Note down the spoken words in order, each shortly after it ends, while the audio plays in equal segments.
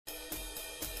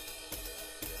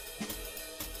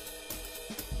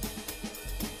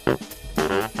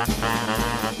Hey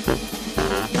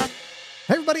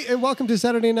everybody, and welcome to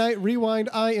Saturday Night Rewind.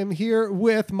 I am here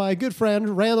with my good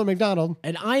friend, Randall McDonald.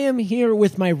 And I am here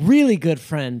with my really good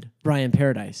friend, Brian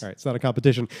Paradise. All right, it's not a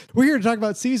competition. We're here to talk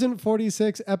about Season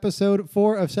 46, Episode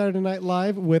 4 of Saturday Night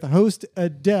Live with host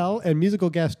Adele and musical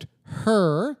guest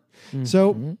Her. Mm-hmm.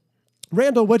 So,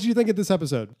 Randall, what did you think of this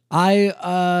episode?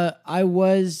 I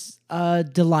was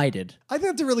delighted. I think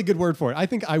that's a really good word for it. I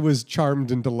think I was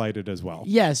charmed and delighted as well.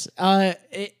 Yes,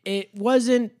 it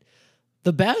wasn't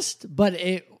the best, but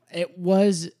it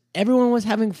was. Everyone was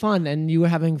having fun, and you were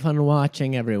having fun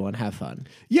watching everyone have fun.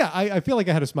 Yeah, I feel like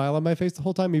I had a smile on my face the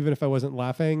whole time, even if I wasn't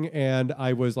laughing, and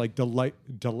I was like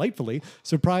delightfully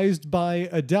surprised by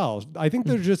Adele. I think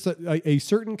there's just a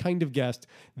certain kind of guest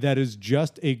that is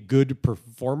just a good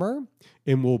performer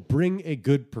and will bring a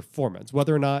good performance,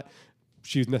 whether or not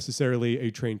she's necessarily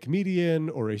a trained comedian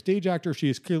or a stage actor. She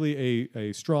is clearly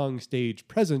a strong stage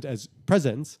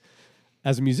presence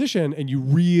as a musician, and you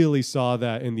really saw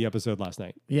that in the episode last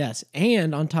night. Yes,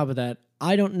 and on top of that,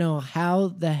 I don't know how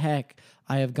the heck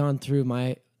I have gone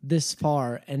through this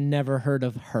far and never heard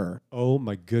of Her. Oh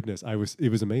my goodness, it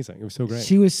was amazing. It was so great.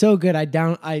 She was so good. I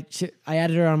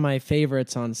added her on my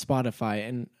favorites on Spotify,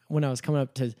 and when I was coming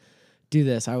up to do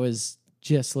this, I was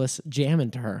just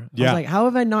jamming to her. I was like, how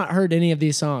have I not heard any of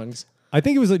these songs? I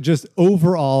think it was just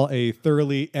overall a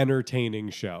thoroughly entertaining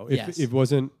show. It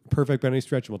wasn't perfect by any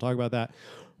stretch, and we'll talk about that,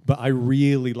 but I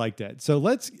really liked it. So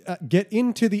let's get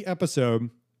into the episode.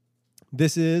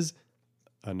 This is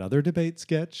another debate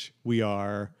sketch. We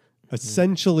are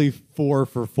essentially 4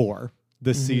 for 4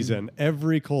 this season.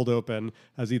 Every cold open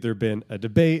has either been a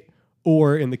debate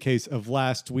or, in the case of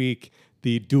last week,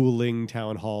 the dueling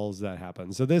town halls that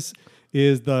happened. So this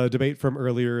is the debate from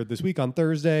earlier this week on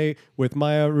Thursday with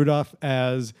Maya Rudolph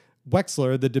as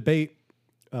Wexler, the debate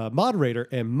moderator,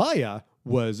 and Maya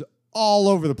was all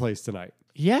over the place tonight.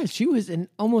 Yeah, she was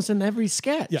almost in every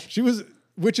sketch. Yeah, she was,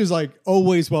 which is like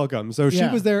always welcome. So she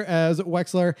was there as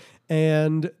Wexler,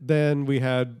 and then we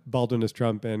had Baldwin as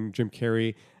Trump and Jim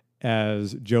Carrey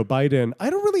as Joe Biden.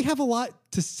 I don't really have a lot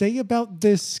to say about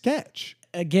this sketch.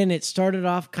 Again, it started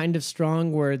off kind of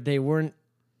strong where they weren't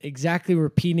exactly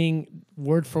repeating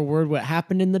word for word what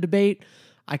happened in the debate.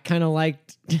 I kind of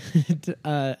liked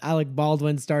Alec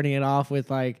Baldwin starting it off with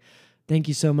like, thank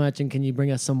you so much, and can you bring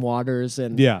us some waters?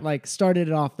 And like started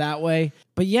it off that way.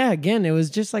 But yeah, again, it was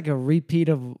just like a repeat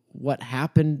of what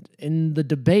happened in the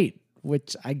debate,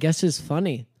 which I guess is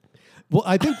funny. Well,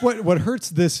 I think what hurts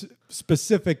this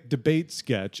specific debate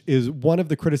sketch is one of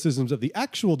the criticisms of the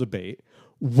actual debate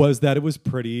was that it was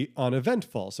pretty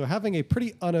uneventful. So having a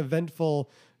pretty uneventful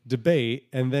debate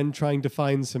and then trying to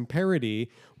find some parody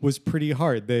was pretty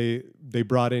hard. They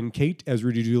brought in Kate as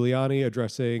Rudy Giuliani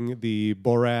addressing the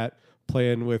Borat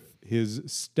playing with his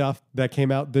stuff that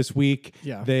came out this week.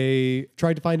 Yeah. They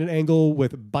tried to find an angle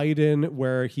with Biden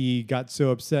where he got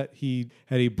so upset he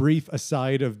had a brief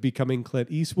aside of becoming Clint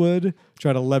Eastwood,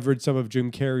 try to leverage some of Jim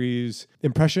Carrey's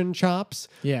impression chops.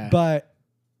 Yeah. But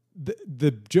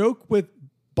the joke with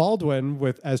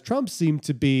Baldwin as Trump seemed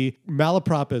to be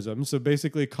malapropism. So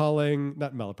basically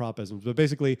not malapropisms, but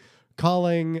basically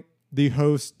calling the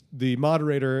host, the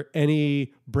moderator,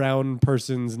 any brown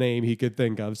person's name he could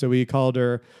think of. So he called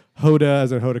her Hoda,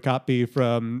 as in Hoda Kotb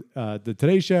from the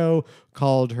Today Show,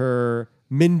 called her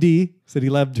Mindy, said he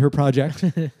loved her project.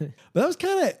 But that was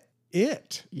kind of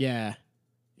it. Yeah.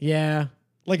 Yeah.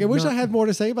 Like, I wish I had more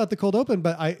to say about the cold open,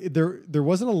 but there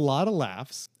wasn't a lot of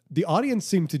laughs. The audience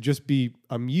seemed to just be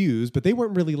amused, but they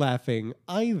weren't really laughing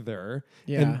either.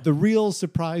 Yeah. And the real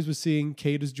surprise was seeing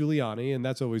Kate as Giuliani, and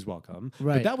that's always welcome.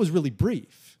 Right. But that was really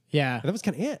brief. Yeah. And that was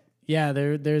kind of it. Yeah,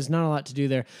 there's not a lot to do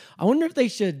there. I wonder if they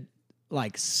should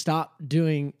like stop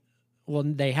doing. Well,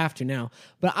 they have to now.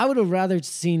 But I would have rather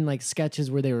seen like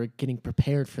sketches where they were getting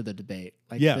prepared for the debate,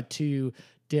 like the two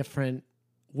different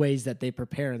ways that they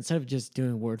prepare instead of just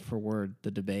doing word for word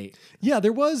the debate. Yeah,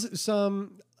 there was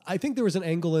some. I think there was an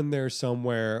angle in there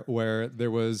somewhere where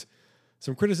there was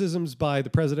some criticisms by the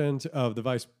president of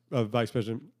Vice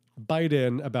President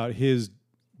Biden about his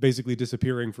basically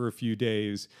disappearing for a few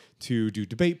days to do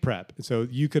debate prep. So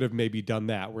you could have maybe done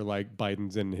that where like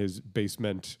Biden's in his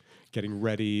basement getting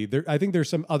ready. I think there's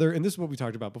some other, and this is what we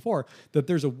talked about before, that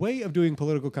there's a way of doing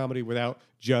political comedy without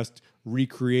just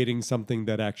recreating something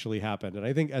that actually happened. And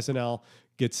I think SNL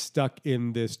gets stuck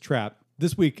in this trap.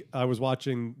 This week, I was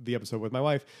watching the episode with my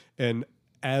wife, and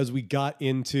as we got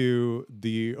into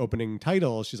the opening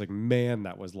title, she's like, man,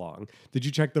 that was long. Did you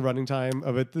check the running time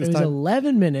of it this time? It was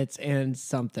 11 minutes and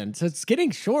something, so it's getting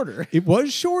shorter. It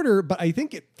was shorter, but I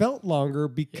think it felt longer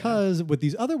because with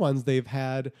these other ones, they've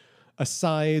had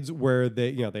asides where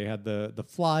they had the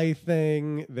fly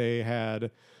thing. They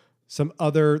had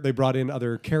they brought in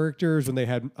other characters when they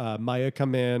had Maya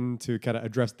come in to kind of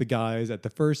address the guys at the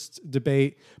first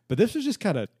debate. But this was just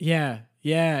kind of Yeah.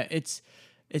 It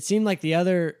seemed like the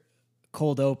other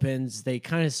cold opens, they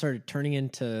kind of started turning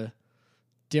into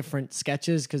different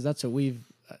sketches, because that's what we've,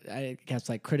 I guess,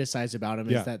 like criticized about them,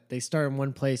 is that they start in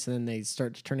one place and then they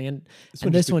start to turn in.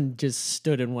 This one just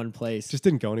stood in one place. Just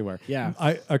didn't go anywhere. Yeah.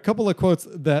 A couple of quotes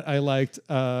that I liked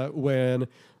when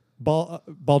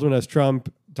Baldwin S.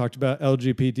 Trump talked about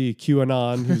LGBT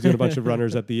QAnon, who's doing a bunch of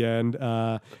runners at the end.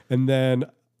 And then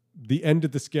the end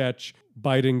of the sketch,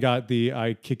 Biden got the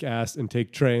 "I kick ass and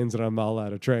take trains and I'm all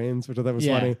out of trains," which I thought was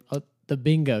funny. Oh, the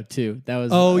bingo too. That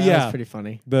was pretty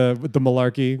funny. With the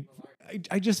malarkey.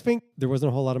 I just think there wasn't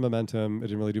a whole lot of momentum. It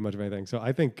didn't really do much of anything. So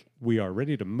I think we are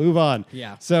ready to move on.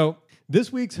 Yeah. So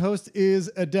this week's host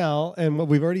is Adele, and what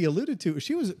we've already alluded to,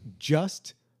 she was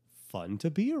just fun to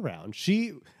be around.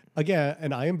 She, again,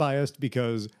 and I am biased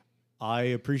because I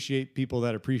appreciate people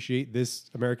that appreciate this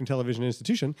American television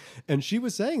institution. And she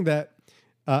was saying that,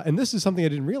 and this is something I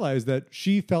didn't realize, that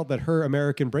she felt that her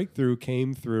American breakthrough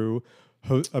came through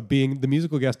being the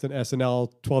musical guest in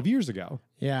SNL 12 years ago.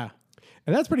 Yeah.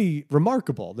 And that's pretty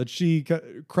remarkable that she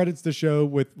credits the show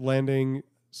with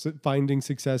finding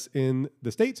success in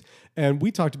the States. And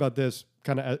we talked about this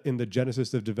kind of in the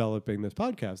genesis of developing this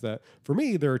podcast, that for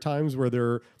me, there are times where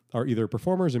there are either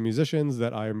performers and musicians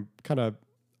that I'm kind of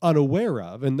unaware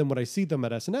of. And then when I see them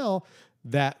at SNL,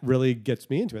 that really gets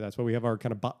me into it. That's why we have our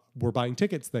kind of we're buying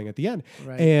tickets thing at the end.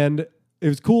 Right. And it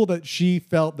was cool that she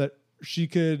felt that she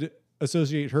could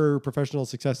associate her professional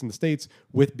success in the States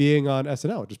with being on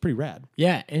SNL, which is pretty rad.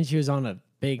 Yeah, and she was on a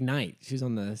big night. She was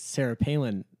on the Sarah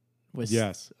Palin with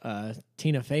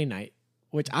Tina Fey night,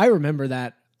 which I remember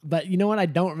that. But you know what? I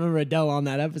don't remember Adele on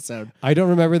that episode. I don't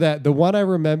remember that. The one I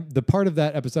remember, the part of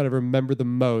that episode I remember the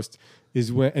most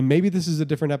is when, and maybe this is a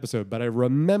different episode, but I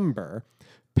remember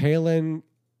Palin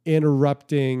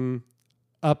interrupting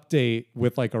Update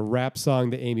with like a rap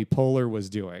song that Amy Poehler was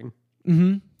doing.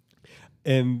 Mm-hmm.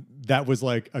 And that was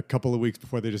like a couple of weeks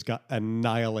before they just got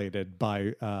annihilated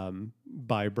by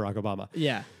Barack Obama.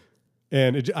 Yeah.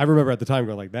 And I remember at the time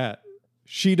going like that.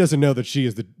 She doesn't know that she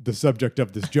is the subject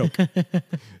of this joke.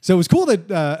 So it was cool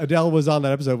that Adele was on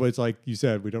that episode, but it's like you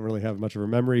said, we don't really have much of a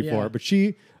memory for it. But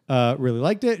she really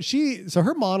liked it. So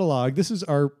her monologue,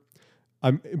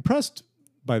 I'm impressed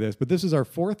by this, but this is our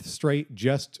fourth straight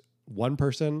just one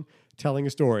person telling a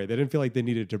story. They didn't feel like they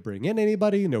needed to bring in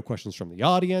anybody, no questions from the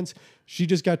audience. She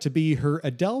just got to be her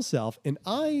Adele self. And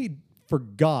I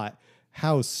forgot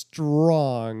how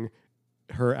strong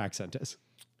her accent is.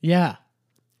 Yeah.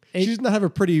 She does not have a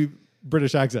pretty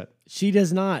British accent. She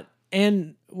does not.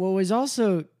 And what was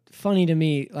also funny to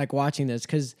me, like watching this,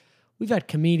 because we've had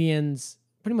comedians,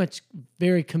 pretty much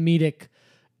very comedic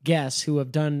guests who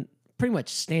have done pretty much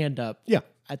stand-up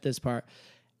at this part.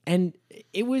 And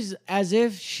it was as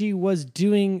if she was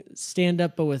doing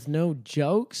stand-up, but with no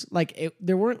jokes. Like,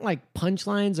 there weren't, like,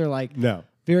 punchlines or, like,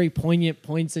 very poignant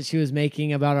points that she was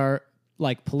making about our,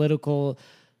 like, political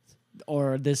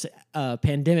or this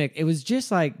pandemic. It was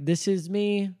just like, this is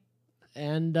me,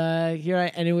 and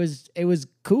and it was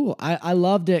cool. I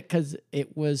loved it because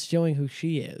it was showing who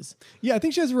she is. Yeah, I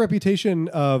think she has a reputation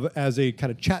as a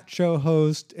kind of chat show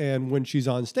host, and when she's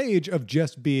on stage, of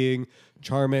just being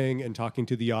charming and talking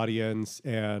to the audience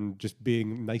and just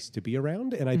being nice to be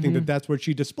around. And I think that that's what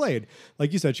she displayed.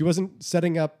 Like you said, she wasn't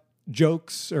setting up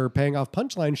jokes or paying off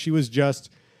punchlines. She was just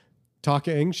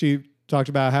talking. She talked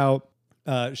about how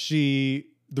the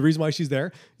reason why she's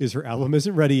there is her album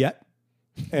isn't ready yet.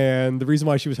 And the reason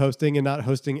why she was hosting and not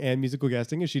hosting and musical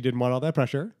guesting is she didn't want all that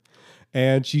pressure.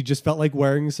 And she just felt like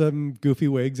wearing some goofy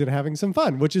wigs and having some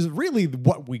fun, which is really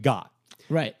what we got.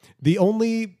 Right. The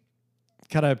only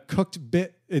kind of cooked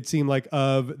bit, it seemed like,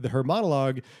 of her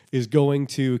monologue is going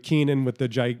to Keenan with the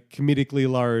comedically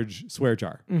large swear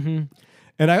jar. Mm-hmm.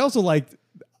 And I also liked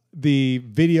the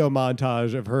video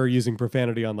montage of her using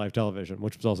profanity on live television,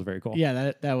 which was also very cool.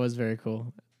 Yeah, that was very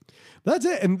cool. That's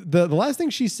it. And the last thing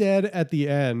she said at the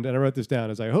end, and I wrote this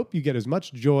down, is I hope you get as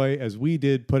much joy as we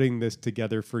did putting this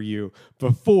together for you,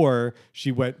 before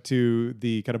she went to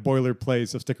the kind of boilerplate,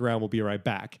 so stick around, we'll be right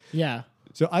back. Yeah.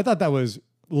 So I thought that was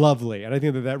lovely. And I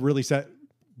think that really set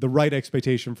the right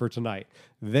expectation for tonight.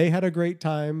 They had a great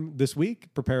time this week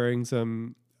preparing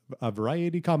a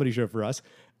variety comedy show for us.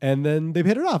 And then they've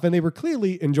hit it off, and they were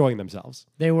clearly enjoying themselves.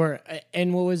 They were.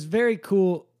 And what was very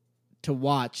cool to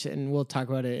watch, and we'll talk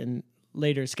about it in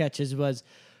later sketches, was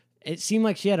it seemed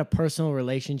like she had a personal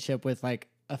relationship with like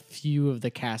a few of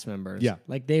the cast members. Yeah.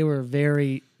 Like they were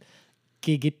very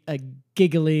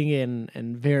giggling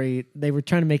and very. They were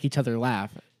trying to make each other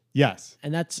laugh, Yes.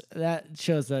 and that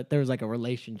shows that there was like a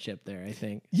relationship there. I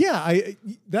think. Yeah,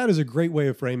 that is a great way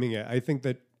of framing it. I think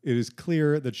that it is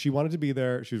clear that she wanted to be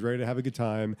there, she was ready to have a good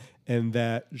time, and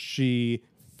that she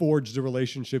forged a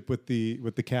relationship with the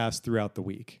cast throughout the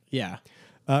week. Yeah.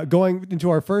 Going into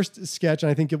our first sketch, and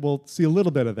I think we'll see a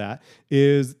little bit of that,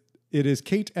 is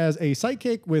Kate as a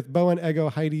sidekick with Bowen, Ego,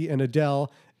 Heidi, and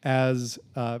Adele as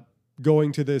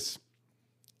going to this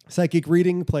psychic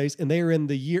reading place, and they are in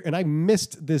the year, and I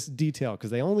missed this detail because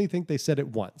they only think they said it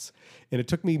once, and it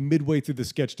took me midway through the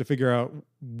sketch to figure out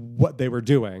what they were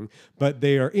doing, but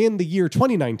they are in the year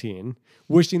 2019,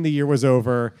 wishing the year was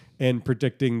over and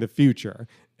predicting the future.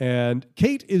 And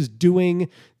Kate is doing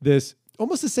this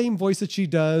almost the same voice that she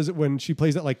does when she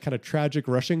plays that like kind of tragic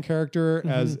Russian character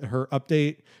as her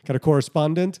update kind of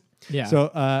correspondent. Yeah.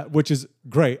 So, which is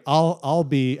great. I'll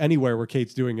be anywhere where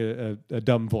Kate's doing a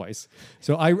dumb voice.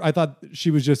 So I thought she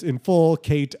was just in full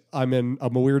Kate, I'm a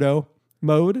weirdo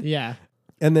mode. Yeah.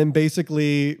 And then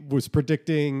basically was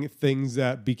predicting things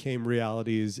that became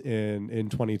realities in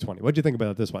 2020. What do you think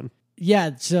about this one?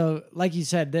 Yeah, so like you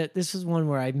said, this is one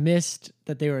where I missed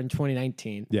that they were in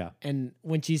 2019. Yeah. And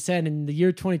when she said in the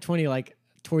year 2020, like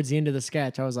towards the end of the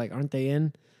sketch, I was like, aren't they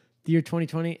in the year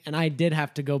 2020? And I did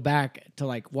have to go back to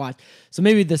like watch. So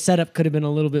maybe the setup could have been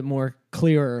a little bit more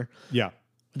clearer. Yeah.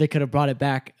 They could have brought it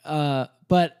back.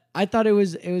 But I thought it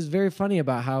was very funny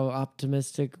about how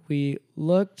optimistic we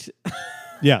looked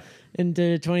Yeah.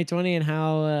 into 2020 and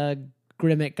how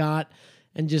grim it got,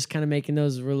 and just kind of making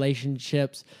those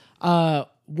relationships.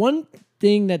 One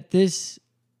thing that this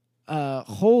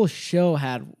whole show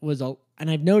had was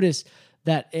and I've noticed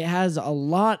that it has a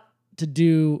lot to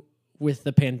do with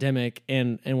the pandemic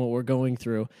and what we're going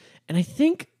through. And I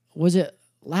think, was it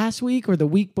last week or the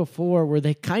week before where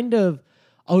they kind of,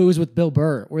 it was with Bill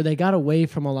Burr, where they got away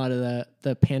from a lot of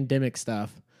the pandemic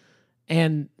stuff.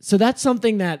 And so that's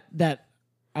something that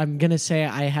I'm going to say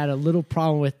I had a little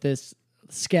problem with this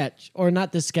sketch, or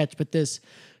not this sketch, but this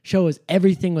show, is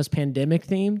everything was pandemic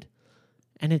themed.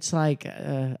 And it's like,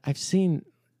 I've seen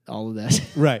all of that.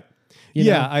 Right. You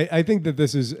Yeah. know? I think that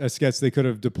this is a sketch they could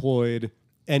have deployed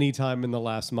anytime in the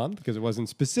last month because it wasn't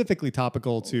specifically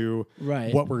topical to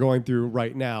Right. what we're going through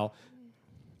right now.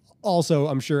 Also,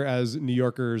 I'm sure as New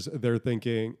Yorkers, they're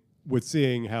thinking, with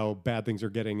seeing how bad things are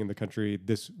getting in the country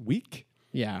this week,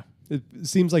 Yeah. it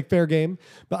seems like fair game.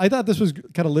 But I thought this was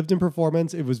kind of lived in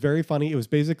performance. It was very funny. It was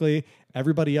basically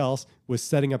everybody else was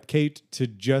setting up Kate to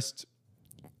just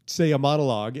say a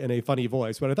monologue in a funny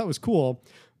voice. What I thought was cool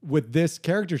with this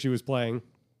character she was playing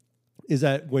is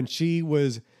that when she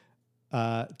was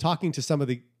talking to some of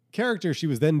the characters, she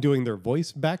was then doing their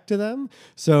voice back to them.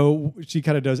 So she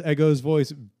kind of does Ego's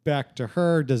voice back to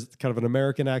her, does kind of an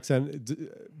American accent,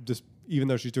 just even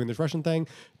though she's doing this Russian thing.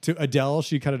 To Adele,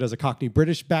 she kind of does a Cockney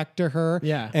British back to her.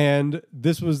 Yeah. And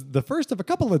this was the first of a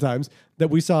couple of times that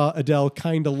we saw Adele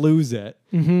kind of lose it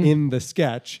in the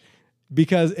sketch.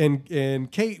 Because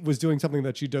and Kate was doing something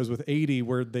that she does with 80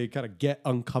 where they kind of get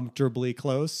uncomfortably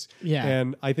close. Yeah.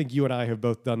 And I think you and I have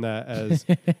both done that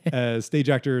as stage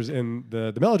actors in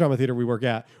the melodrama theater we work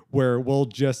at, where we'll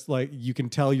just like, you can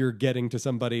tell you're getting to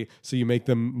somebody, so you make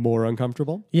them more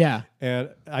uncomfortable. Yeah. And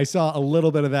I saw a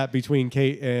little bit of that between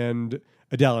Kate and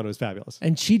Adele, and it was fabulous.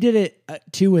 And she did it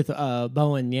too with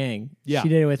Bowen Yang. Yeah. She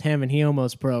did it with him, and he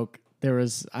almost broke. There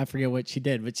was, I forget what she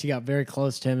did, but she got very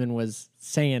close to him and was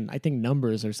saying, I think,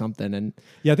 numbers or something. And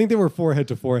Yeah, I think they were forehead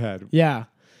to forehead. yeah.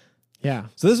 Yeah.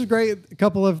 So this is great. A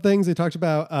couple of things they talked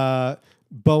about.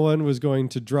 Bowen was going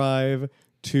to drive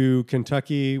to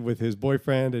Kentucky with his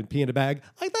boyfriend and pee in a bag.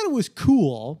 I thought it was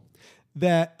cool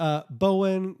that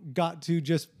Bowen got to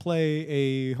just play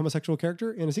a homosexual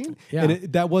character in a scene. Yeah.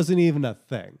 And that wasn't even a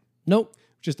thing. Nope.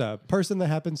 Just a person that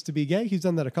happens to be gay. He's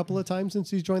done that a couple of times since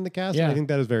he's joined the cast. Yeah. And I think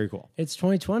that is very cool. It's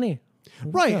 2020.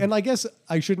 Right. Yeah. And I guess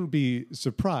I shouldn't be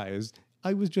surprised.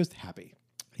 I was just happy.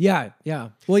 Yeah. Yeah.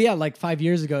 Well, yeah, like 5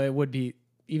 years ago, it would be,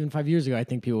 even 5 years ago, I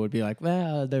think people would be like,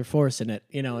 well, they're forcing it,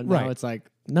 you know, and Right. now it's like,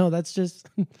 no, that's just,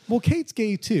 Well, Kate's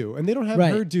gay too, and they don't have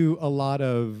Right. her do a lot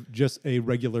of just a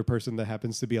regular person that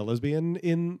happens to be a lesbian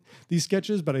in these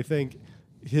sketches. But I think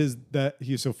he's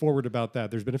so forward about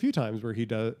that. There's been a few times where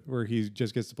he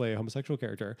just gets to play a homosexual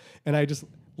character, and I just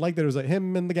like that it was like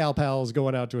him and the gal pals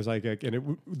going out to a psychic,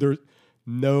 and there's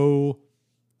no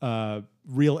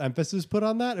real emphasis put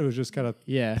on that. It was just kind of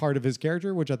Yeah. part of his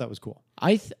character, which I thought was cool.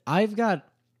 I've got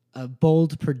a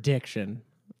bold prediction,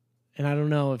 and I don't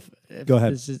know if Go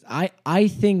ahead. This is, I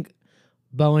think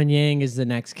Bowen Yang is the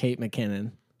next Kate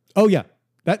McKinnon, Oh yeah,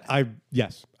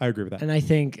 yes, I agree with that. and I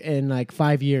think in like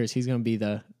 5 years he's going to be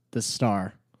the the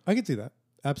star. I can see that.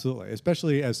 Absolutely.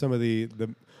 Especially as some of the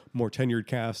more tenured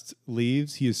cast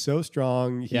leaves. He is so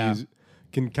strong. Yeah.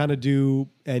 Can kind of do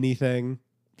anything.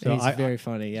 So He's very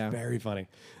funny. Yeah. very funny.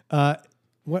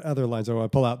 What other lines do I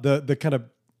want to pull out? The kind of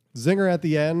zinger at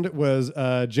the end was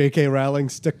J.K. Rowling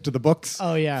stick to the books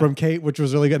Oh, yeah. from Kate, which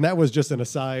was really good. And that was just an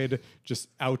aside just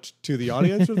out to the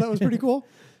audience. That was pretty cool.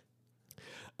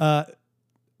 But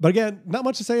again, not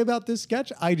much to say about this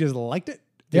sketch. I just liked it.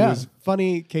 It was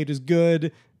funny. Kate is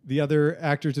good. The other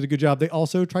actors did a good job. They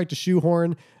also tried to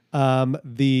shoehorn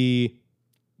the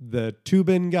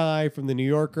Toobin guy from the New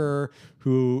Yorker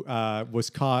who was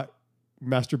caught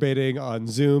masturbating on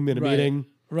Zoom in a meeting.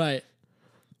 Right.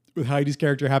 With Heidi's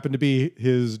character happened to be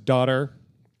his daughter,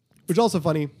 which is also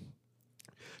funny.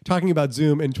 Talking about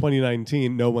Zoom in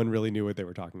 2019, no one really knew what they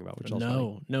were talking about, which is also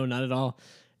funny. No, not at all.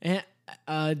 And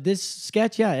this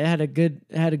sketch, it had a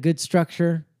good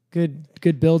structure.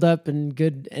 Good build up and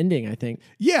good ending, I think.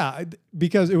 Yeah,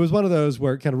 because it was one of those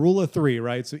where kind of rule of three,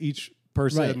 right? So each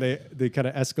person they kind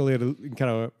of escalated kind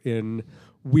of in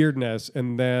weirdness,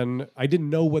 and then I didn't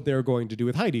know what they were going to do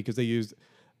with Heidi because they used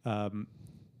Bowen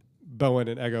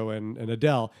and Ego and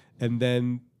Adele, and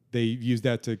then they used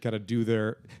that to kind of do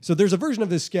their. So there's a version of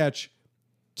this sketch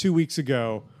 2 weeks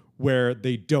ago where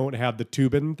they don't have the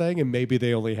Toobin thing, and maybe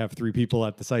they only have 3 people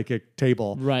at the psychic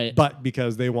table. Right. But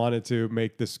because they wanted to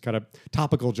make this kind of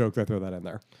topical joke, they throw that in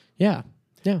there. Yeah.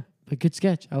 A good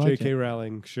sketch. I like it. J.K.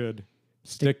 Rowling should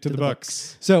stick to the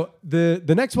books. So the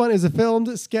next one is a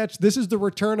filmed sketch. This is the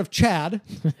return of Chad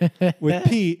with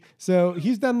Pete. So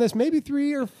he's done this maybe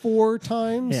 3 or 4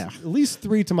 times. Yeah. At least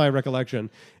 3 to my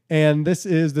recollection. And this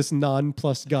is this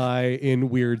non-plus guy in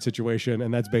weird situation,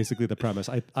 and that's basically the premise.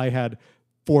 I had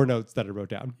 4 notes that I wrote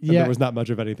down. And there was not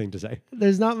much of anything to say.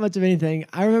 There's not much of anything.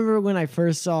 I remember when I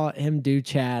first saw him do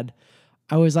Chad,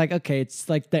 I was like, okay, it's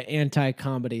like the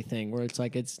anti-comedy thing where it's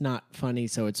like it's not funny,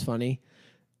 so it's funny.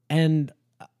 And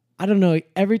I don't know,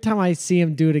 every time I see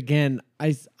him do it again,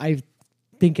 I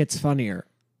think it's funnier.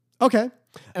 Okay.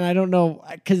 And I don't know,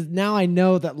 because now I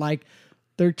know that like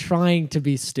they're trying to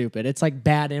be stupid. It's like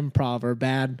bad improv or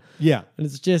bad. Yeah. And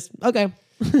it's just, okay.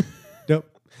 Nope.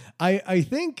 I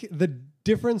think the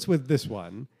difference with this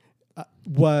one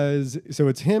was, so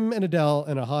it's him and Adele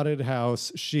in a haunted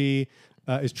house. She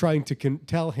is trying to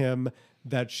tell him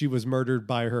that she was murdered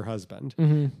by her husband.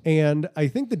 Mm-hmm. And I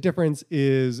think the difference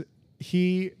is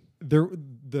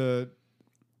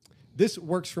this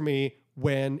works for me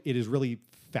when it is really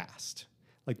fast.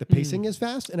 Like the pacing is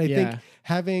fast. And I think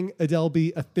having Adele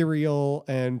be ethereal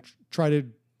and try to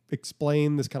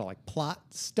explain this kind of like plot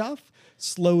stuff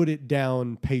slowed it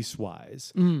down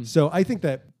pace-wise. So I think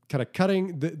that kind of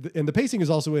cutting, and the pacing is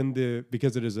also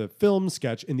because it is a film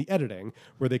sketch, in the editing,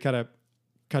 where they kind of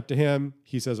cut to him,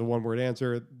 he says a one-word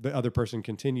answer, the other person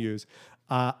continues.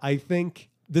 I think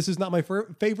this is not my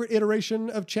favorite iteration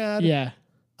of Chad. Yeah.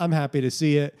 I'm happy to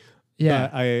see it. Yeah.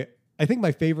 But I think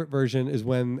my favorite version is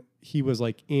when he was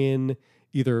like in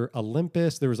either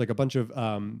Olympus. There was like a bunch of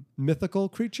mythical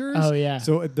creatures. Oh, yeah.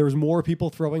 So there was more people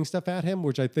throwing stuff at him,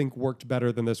 which I think worked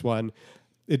better than this one.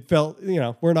 It felt,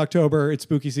 we're in October, it's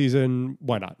spooky season.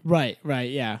 Why not? Right.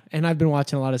 Yeah. And I've been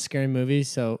watching a lot of scary movies,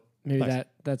 so maybe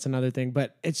that's another thing.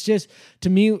 But it's just, to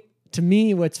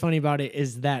me, what's funny about it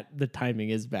is that the timing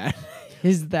is bad.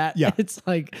 It's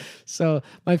like, so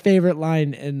my favorite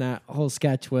line in that whole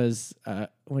sketch was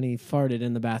when he farted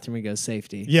in the bathroom, he goes,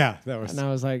 safety. Yeah, that was. And I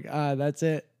was like, that's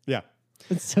it. Yeah.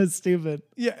 It's so stupid.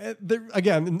 Yeah,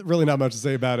 again, really not much to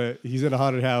say about it. He's in a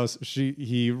haunted house.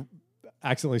 He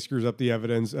accidentally screws up the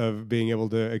evidence of being able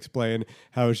to explain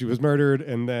how she was murdered,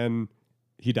 and then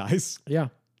he dies. Yeah.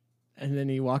 And then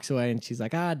he walks away, and she's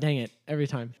like, dang it, every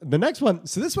time. The next one,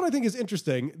 so this one I think is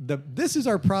interesting. This is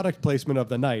our product placement of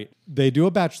the night. They do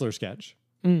a Bachelor sketch.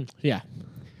 Yeah.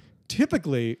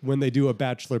 Typically, when they do a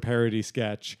Bachelor parody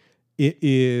sketch,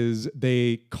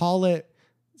 they call it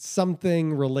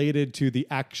something related to the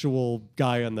actual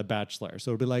guy on The Bachelor.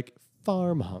 So it'll be like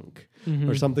Farm Hunk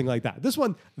or something like that. This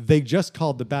one, they just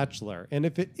called The Bachelor. And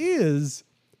if it is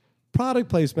product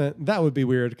placement, that would be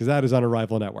weird because that is on a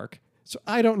rival network. So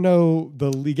I don't know the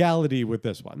legality with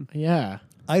this one. Yeah.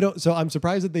 So I'm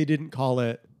surprised that they didn't call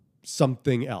it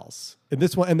something else. And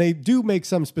this one, and they do make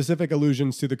some specific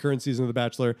allusions to the current season of The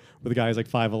Bachelor, where the guy is like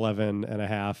 5'11" and a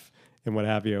half and what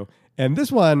have you. And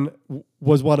this one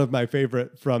was one of my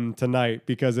favorite from tonight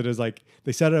because it is like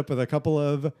they set it up with a couple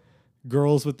of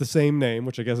girls with the same name,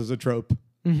 which I guess is a trope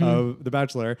of The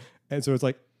Bachelor. And so it's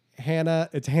like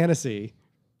it's Hannessy,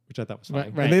 which I thought was funny.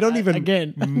 Right. And they don't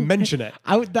even mention it.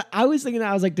 I was thinking that.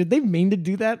 I was like, did they mean to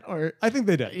do that? Or I think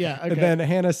they did. Yeah. Okay. And then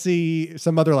Hannah C,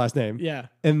 some other last name. Yeah.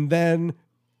 And then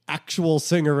actual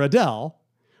singer Adele,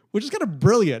 which is kind of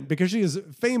brilliant because she is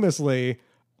famously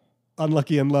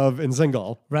unlucky in love and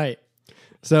single. Right.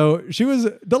 So she was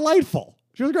delightful.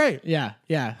 She was great. Yeah.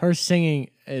 Yeah. Her singing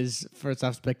is first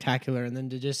off spectacular. And then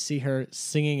to just see her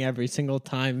singing every single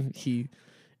time he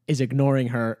is ignoring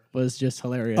her was just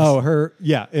hilarious.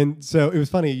 Yeah. And so it was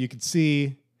funny. You could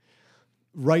see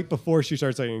right before she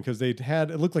started singing, because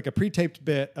it looked like a pre-taped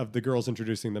bit of the girls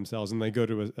introducing themselves, and they go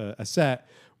to a set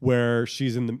where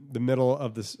she's in the middle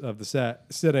of the set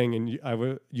sitting, and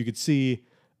you could see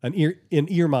an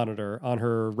ear monitor on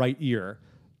her right ear.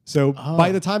 So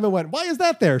by the time it went, why is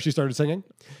that there? She started singing,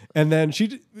 and then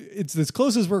it's as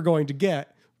close as we're going to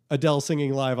get Adele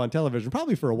singing live on television,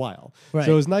 probably for a while. Right.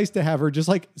 So it was nice to have her just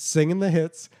like singing the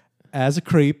hits as a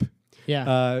creep.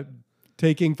 Yeah.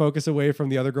 Taking focus away from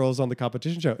the other girls on the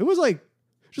competition show. It was like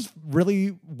just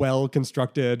really well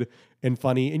constructed and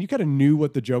funny, and you kind of knew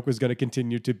what the joke was going to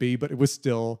continue to be, but it was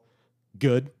still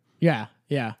good. Yeah.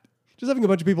 Yeah. Just having a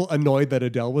bunch of people annoyed that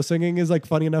Adele was singing is like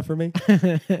funny enough for me.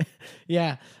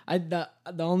 Yeah. The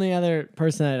only other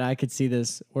person that I could see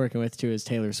this working with too is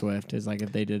Taylor Swift. Is like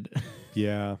if they did.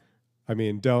 Yeah. I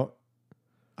mean,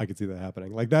 I could see that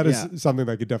happening. Like that is something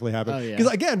that could definitely happen. Oh,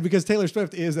 yeah. Because Taylor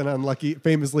Swift is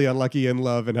famously unlucky in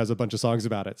love and has a bunch of songs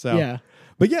about it. So yeah.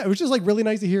 But yeah, it was just like really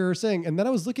nice to hear her sing. And then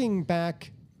I was looking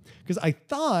back because I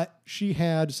thought she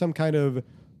had some kind of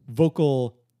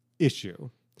vocal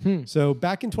issue. So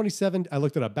back in 2017, I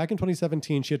looked it up. Back in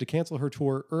 2017, she had to cancel her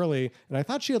tour early, and I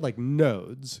thought she had like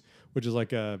nodes, which is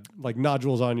like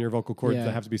nodules on your vocal cords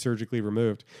that have to be surgically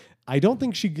removed. I don't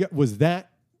think she was that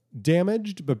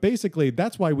damaged, but basically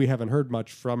that's why we haven't heard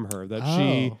much from her. That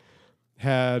she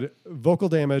had vocal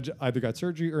damage, either got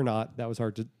surgery or not. That was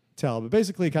hard to tell, but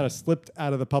basically kind of slipped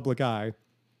out of the public eye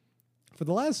for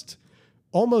the last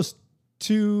almost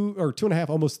 2.5,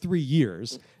 almost 3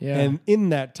 years. Yeah. And in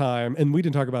that time, and we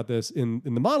didn't talk about this in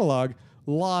the monologue,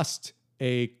 lost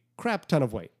a crap ton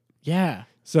of weight. Yeah.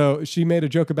 So she made a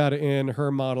joke about it in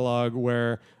her monologue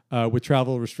where with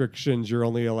travel restrictions, you're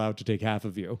only allowed to take half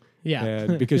of you. Yeah.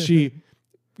 And because she,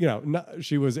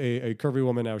 she was a curvy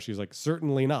woman. Now she's like,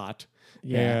 certainly not.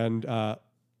 Yeah. And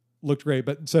looked great.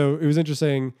 But so it was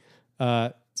interesting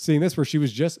seeing this where she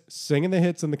was just singing the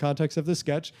hits in the context of the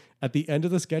sketch. At the end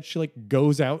of the sketch, she like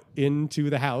goes out into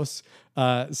the house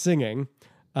singing.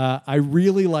 I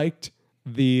really liked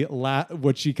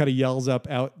what she kind of yells up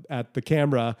out at the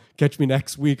camera, "Catch me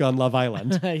next week on Love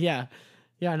Island." Yeah.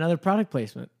 Yeah. Another product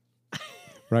placement.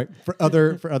 Right. For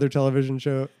other television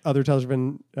shows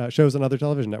on other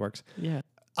television networks. Yeah.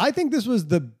 I think this was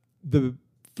the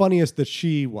funniest that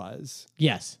she was.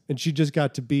 Yes. And she just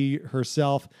got to be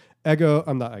herself.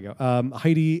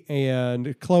 Heidi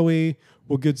and Chloe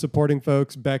were good supporting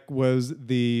folks. Beck was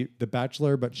the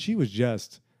bachelor, but she was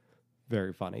just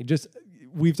very funny.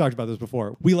 We've talked about this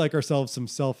before. We like ourselves some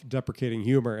self-deprecating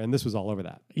humor, and this was all over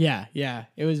that. Yeah, yeah.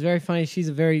 It was very funny. She's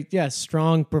a very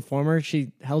strong performer.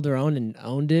 She held her own and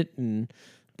owned it, and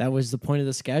that was the point of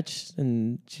the sketch,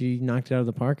 and she knocked it out of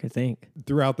the park, I think.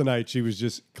 Throughout the night, she was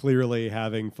just clearly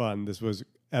having fun. This was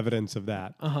evidence of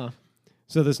that. Uh-huh.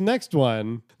 So this next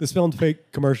one, this filmed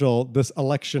fake commercial, this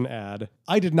election ad,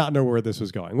 I did not know where this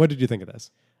was going. What did you think of this?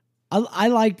 I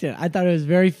liked it. I thought it was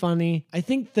very funny. I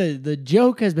think the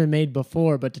joke has been made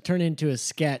before, but to turn it into a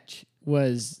sketch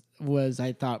was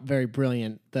I thought very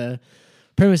brilliant. The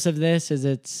premise of this is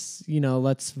it's,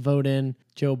 let's vote in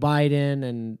Joe Biden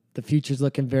and the future's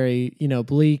looking very,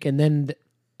 bleak. And then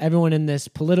everyone in this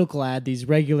political ad, these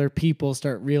regular people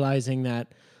start realizing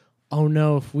that, oh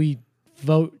no, if we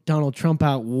vote Donald Trump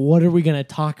out, what are we going to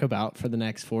talk about for the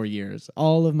next 4 years?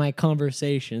 All of my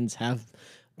conversations have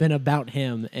been about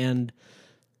him. And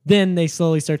then they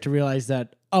slowly start to realize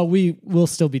that, we will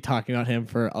still be talking about him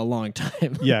for a long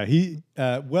time. Yeah, he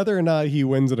whether or not he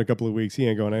wins in a couple of weeks, he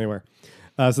ain't going anywhere.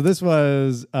 So this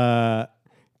was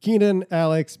Keenan,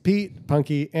 Alex, Pete,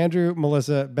 Punky, Andrew,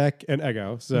 Melissa, Beck, and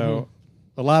Ego. So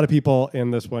a lot of people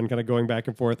in this one kind of going back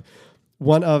and forth.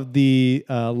 One of the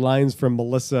lines from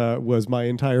Melissa was, "My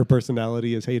entire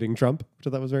personality is hating Trump," which I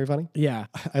thought was very funny. Yeah.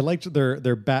 I liked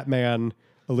their Batman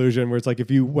illusion, where it's like if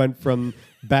you went from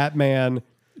Batman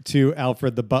to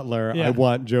Alfred the Butler, I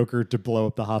want Joker to blow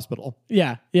up the hospital.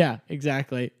 Yeah,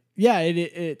 exactly. Yeah,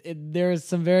 there's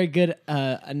some very good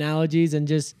analogies, and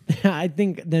just I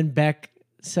think then Beck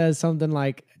says something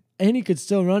like, "And he could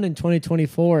still run in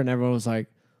 2024," and everyone was like,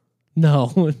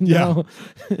 "No, no."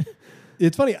 Yeah.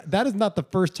 It's funny. That is not the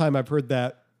first time I've heard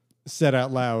that said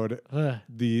out loud.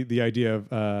 The idea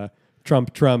of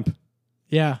Trump.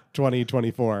 Yeah.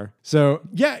 2024. So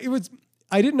yeah, it was.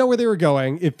 I didn't know where they were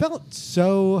going. It felt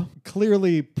so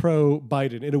clearly pro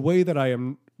Biden in a way that I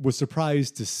am was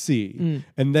surprised to see.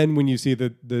 And then when you see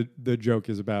the joke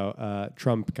is about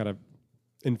Trump kind of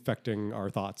infecting our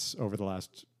thoughts over the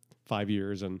last 5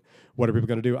 years and what are people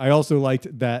going to do. I also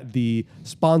liked that the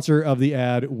sponsor of the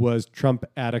ad was Trump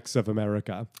Addicts of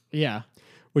America. Yeah.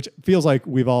 Which feels like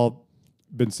we've all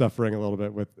been suffering a little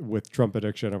bit with Trump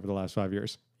addiction over the last 5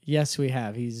 years. Yes, we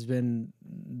have. He's been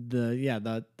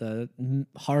the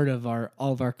heart of all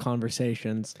of our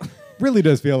conversations. Really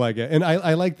does feel like it. And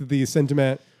I liked the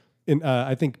sentiment.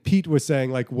 I think Pete was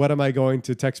saying, like, what am I going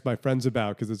to text my friends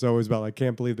about? Because it's always about, like,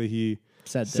 can't believe that he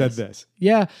said this.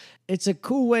 Yeah. It's a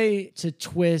cool way to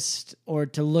twist or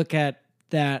to look at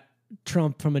that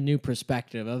Trump from a new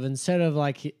perspective of instead of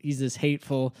like he's this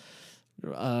hateful,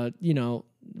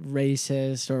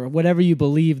 racist or whatever you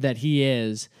believe that he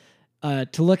is,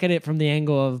 to look at it from the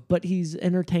angle of, but he's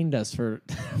entertained us for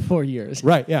 4 years.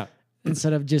 Right, yeah.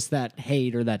 Instead of just that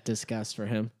hate or that disgust for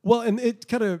him. Well, and it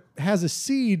kind of has a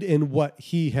seed in what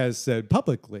he has said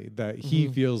publicly, that he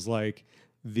feels like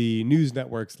the news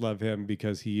networks love him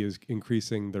because he is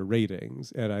increasing the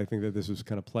ratings. And I think that this was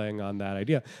kind of playing on that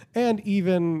idea. And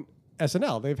even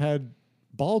SNL, they've had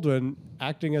Baldwin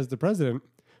acting as the president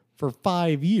for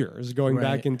 5 years, going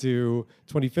back into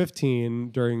 2015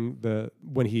 during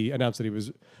when he announced that he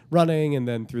was running, and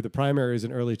then through the primaries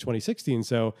in early 2016.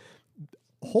 So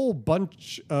a whole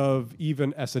bunch of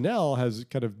even SNL has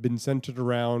kind of been centered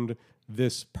around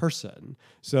this person.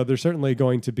 So there's certainly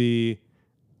going to be,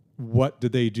 what do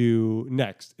they do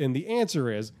next? And the answer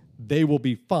is they will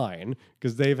be fine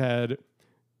because they've had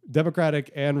Democratic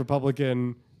and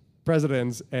Republican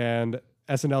presidents, and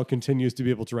SNL continues to be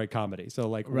able to write comedy. So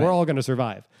like we're all going to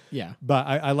survive. Yeah. But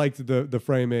I liked the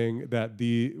framing that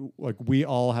we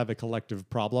all have a collective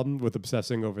problem with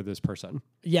obsessing over this person.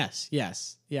 Yes.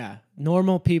 Yeah.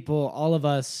 Normal people, all of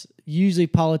us, usually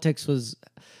politics was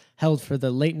held for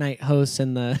the late night hosts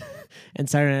and and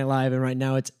Saturday Night Live, and right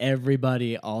now it's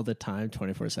everybody all the time,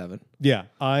 24/7. Yeah.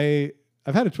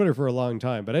 I've had a Twitter for a long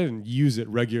time, but I didn't use it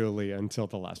regularly until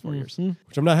the last 4 years,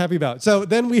 which I'm not happy about. So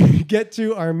then we get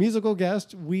to our musical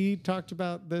guest. We talked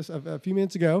about this a few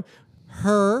minutes ago.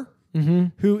 Her,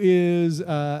 who is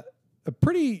a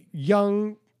pretty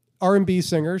young R&B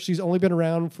singer. She's only been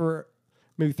around for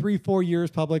maybe 3-4 years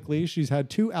publicly. She's had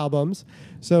 2 albums.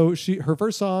 So her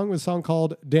first song was a song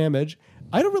called Damage.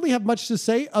 I don't really have much to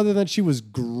say other than she was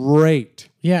great.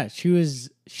 Yeah, she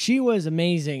was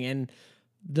amazing. And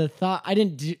the thought, I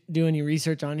didn't do any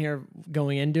research on here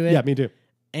going into it. Yeah, me too.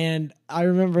 And I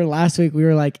remember last week we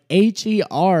were like,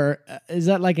 HER, is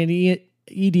that like an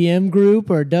EDM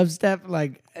group or dubstep?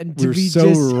 Like, and to we're be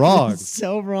so wrong.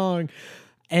 So wrong.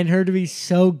 And her to be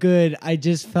so good, I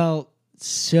just felt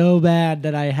so bad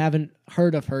that I haven't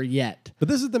heard of her yet. But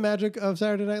this is the magic of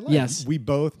Saturday Night Live. Yes. We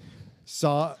both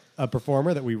saw a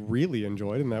performer that we really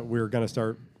enjoyed and that we're going to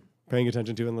start paying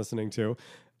attention to and listening to.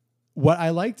 What I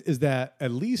liked is that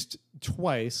at least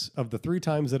twice of the 3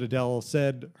 times that Adele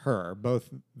said her, both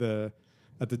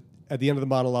at the end of the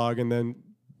monologue and then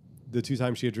the 2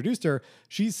 times she introduced her,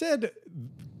 she said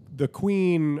the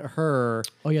queen, her.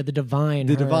 Oh yeah, the divine.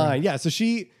 The divine, yeah. So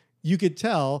you could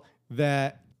tell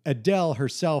that Adele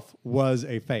herself was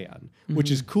a fan,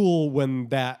 which is cool when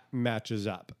that matches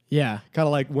up. Yeah. Kind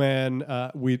of like when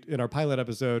in our pilot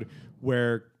episode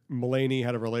where Mulaney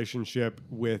had a relationship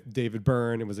with David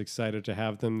Byrne and was excited to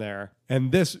have them there.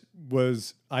 And this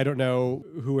was, I don't know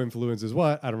who influences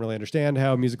what. I don't really understand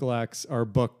how musical acts are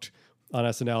booked on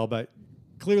SNL, but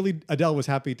clearly Adele was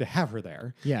happy to have her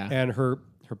there. Yeah. And her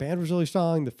band was really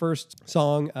strong. The first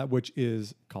song, which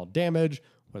is called Damage,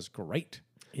 was great.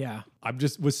 Yeah. I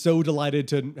just was so delighted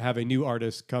to have a new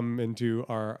artist come into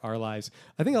our lives.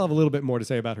 I think I'll have a little bit more to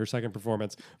say about her second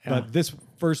performance, but this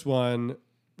first one,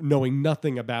 knowing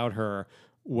nothing about her,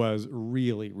 was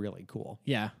really, really cool.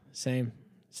 Yeah, same.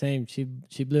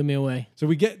 She blew me away. So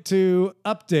we get to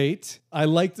Update. I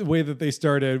liked the way that they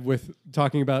started with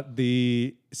talking about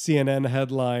the CNN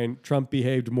headline, Trump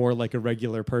behaved more like a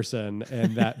regular person,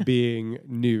 and that being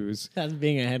news. That's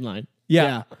being a headline.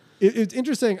 Yeah. It's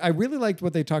interesting. I really liked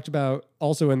what they talked about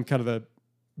also in kind of the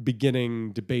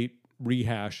beginning debate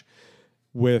rehash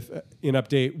with an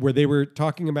Update where they were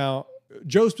talking about,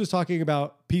 Jost was talking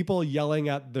about people yelling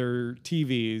at their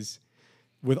TVs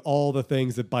with all the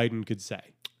things that Biden could say.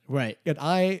 Right. And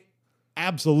I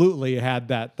absolutely had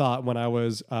that thought when I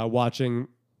was watching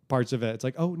parts of it. It's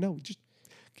like, oh, no,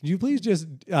 can you please just,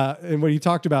 and when he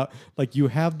talked about, like, you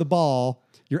have the ball,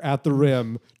 you're at the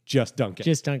rim, just dunk it.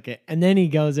 Just dunk it. And then he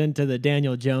goes into the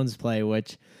Daniel Jones play,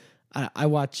 which I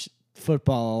watch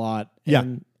football a lot.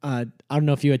 And, I don't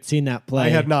know if you had seen that play. I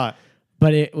had not.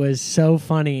 but it was so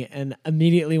funny. And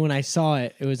immediately when I saw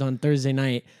it, it was on Thursday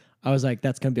night. I was like,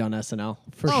 that's going to be on SNL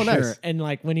for sure. Nice. And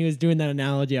like when he was doing that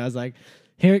analogy, I was like,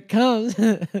 here it comes.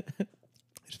 I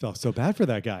just felt so bad for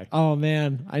that guy. Oh,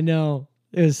 man. I know.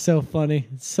 It was so funny.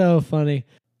 So funny.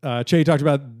 Che talked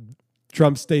about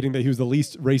Trump stating that he was the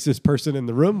least racist person in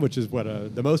the room, which is what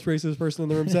the most racist person in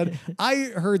the room said. I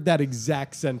heard that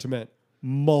exact sentiment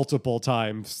multiple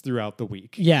times throughout the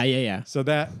week. Yeah. So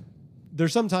that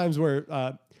there's some times where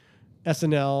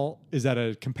SNL is at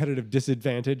a competitive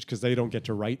disadvantage because they don't get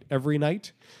to write every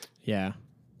night. Yeah.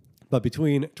 But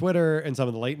between Twitter and some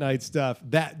of the late night stuff,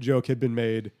 that joke had been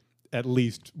made at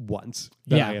least once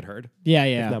that I had heard. Yeah.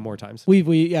 If not more times.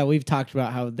 We've talked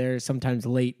about how they're sometimes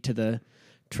late to the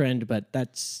trend, but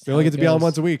that's they only get to be on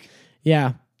once a week.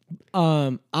 Yeah.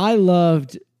 I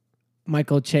loved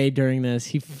Michael Che during this.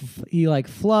 He like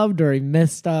flubbed or he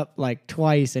messed up like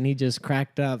twice and he just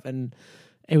cracked up and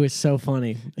it was so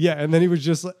funny. Yeah, and then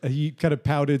he kind of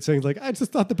pouted saying like, I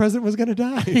just thought the president was going to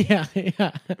die.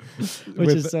 yeah. Which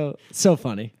is so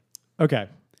funny. Okay.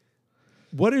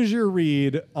 What is your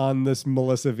read on this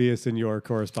Melissa Villaseñor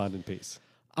correspondent piece?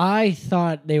 I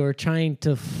thought they were trying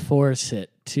to force it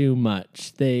too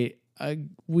much.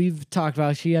 We've talked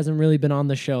about she hasn't really been on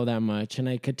the show that much, and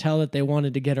I could tell that they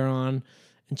wanted to get her on,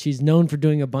 and she's known for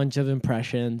doing a bunch of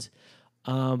impressions,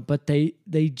 but they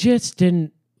just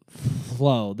didn't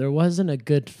flow. There wasn't a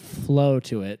good flow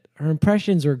to it. Her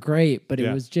impressions were great, but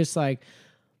it was just like,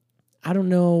 I don't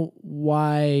know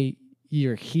why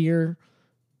you're here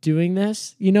doing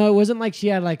this. You know, it wasn't like she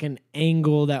had like an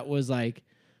angle that was like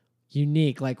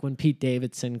unique, like when Pete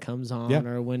Davidson comes on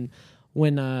or when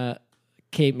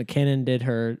Kate McKinnon did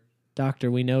her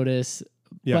Doctor We Notice.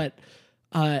 But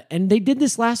and they did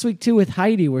this last week too with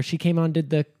Heidi, where she came on, did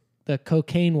the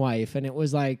cocaine wife, and it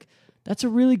was like, that's a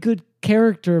really good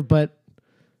character, but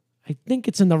I think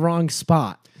it's in the wrong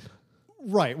spot.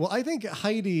 Right. Well, I think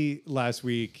Heidi last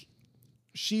week,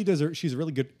 she's a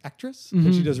really good actress,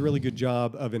 and she does a really good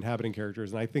job of inhabiting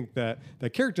characters. And I think that the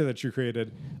character that you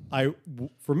created,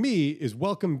 for me, is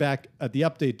welcome back at the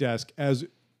update desk, as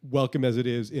welcome as it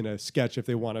is in a sketch if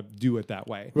they want to do it that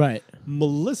way. Right.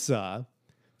 Melissa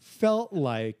felt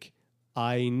like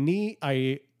I'm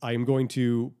going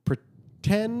to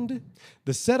pretend.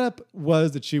 The setup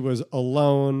was that she was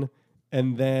alone,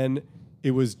 and then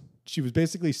she was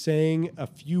basically saying a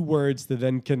few words to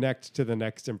then connect to the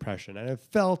next impression. And it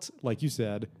felt, like you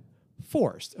said,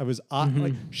 forced. I was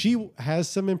like, she has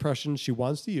some impressions she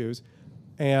wants to use,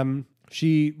 and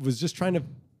she was just trying to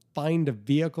find a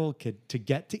vehicle to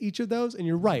get to each of those. And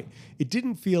you're right. It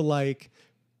didn't feel like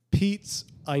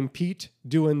I'm Pete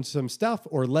doing some stuff,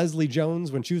 or Leslie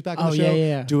Jones when she was back on the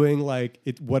show doing like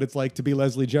what it's like to be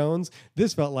Leslie Jones.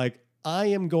 This felt like, I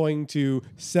am going to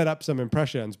set up some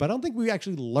impressions, but I don't think we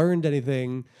actually learned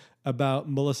anything about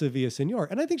Melissa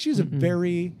Villaseñor. And I think she's a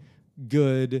very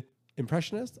good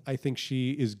impressionist. I think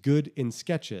she is good in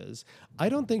sketches. I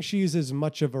don't think she's as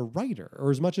much of a writer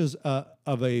or as much as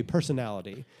of a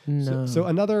personality. No. So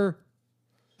another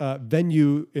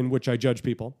venue in which I judge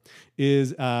people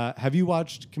is, have you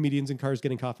watched Comedians in Cars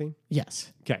Getting Coffee?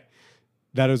 Yes. Okay.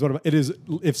 That is it is,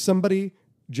 if somebody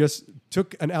just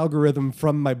took an algorithm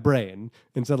from my brain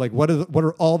and said, like, what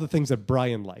are all the things that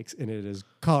Brian likes? And it is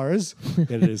cars,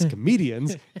 and it is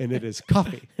comedians, and it is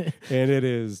coffee, and it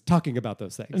is talking about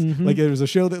those things. Like, it was a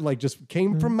show that like just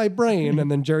came from my brain, and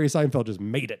then Jerry Seinfeld just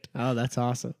made it. Oh, that's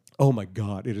awesome. Oh my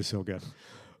God, it is so good.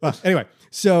 Anyway,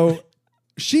 so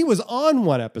she was on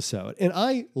one episode, and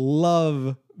I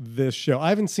love this show. I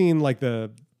haven't seen like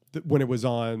the when it was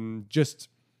on, just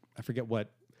I forget what.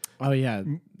 Oh yeah.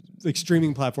 Like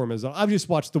streaming platform is. I've just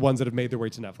watched the ones that have made their way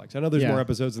to Netflix. I know there's more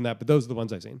episodes than that, but those are the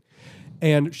ones I've seen.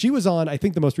 And she was on, I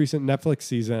think, the most recent Netflix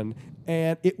season,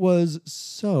 and it was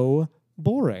so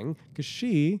boring because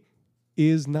she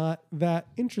is not that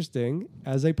interesting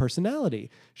as a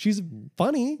personality. She's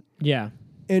funny. Yeah.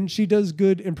 And she does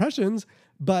good impressions,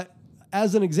 but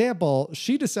as an example,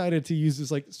 she decided to use this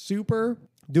like super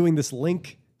doing this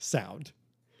link sound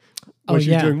when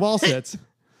she's doing wall sits.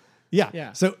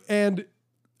 Yeah. So, and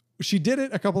she did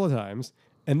it a couple of times,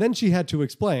 and then she had to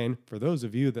explain, for those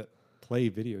of you that play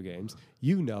video games,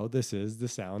 you know this is the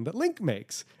sound that Link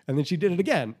makes. And then she did it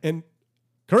again, and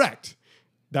correct.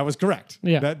 That was correct.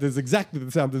 Yeah. That is exactly the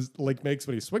sound that Link makes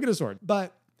when he's swinging a sword.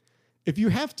 But if you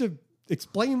have to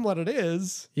explain what it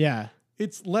is,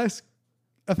 it's less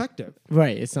effective.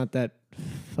 Right. It's not that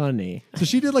funny. So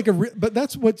she did like but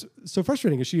that's what's so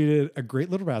frustrating is she did a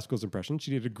great Little Rascals impression. She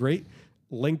did a great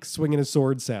Link swinging a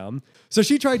sword sound. So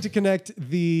she tried to connect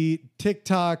the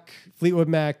TikTok, Fleetwood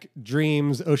Mac,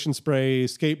 Dreams, Ocean Spray,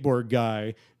 skateboard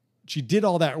guy she did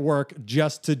all that work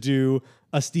just to do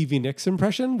a Stevie Nicks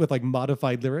impression with like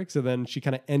modified lyrics, and then she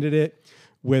kind of ended it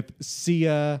with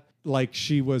Sia like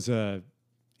she was like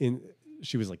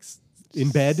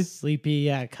in bed, sleepy,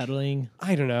 yeah, cuddling.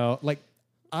 I don't know. Like,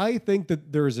 I think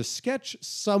that there is a sketch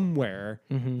somewhere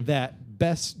that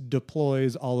best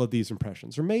deploys all of these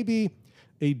impressions, or maybe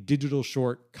a digital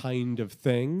short kind of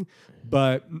thing,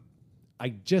 but I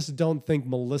just don't think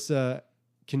Melissa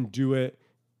can do it.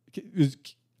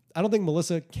 I don't think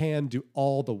Melissa can do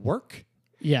all the work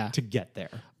to get there.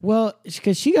 Well,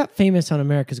 because she got famous on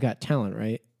America's Got Talent,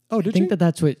 right? Oh, did I think she?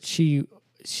 that's what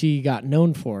she got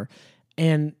known for.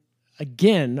 And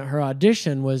again, her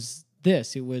audition was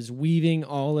this. It was weaving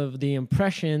all of the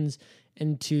impressions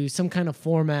into some kind of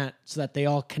format so that they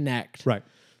all connect. Right.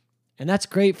 And that's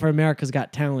great for America's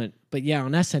Got Talent. But yeah,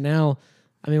 on SNL,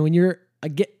 I mean, when you're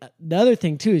the other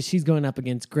thing too is she's going up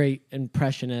against great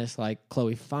impressionists like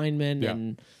Chloe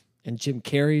Fineman and Jim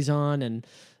Carrey's on, and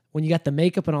when you got the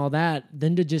makeup and all that,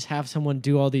 then to just have someone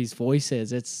do all these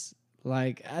voices, it's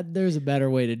like there's a better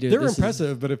way to do it. They're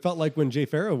impressive, but it felt like when Jay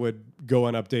Farrow would go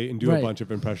on Update and do a Right. bunch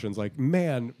of impressions, like,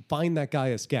 man, find that guy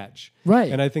a sketch.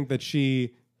 Right. And I think that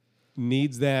she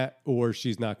needs that, or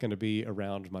she's not going to be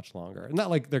around much longer. Not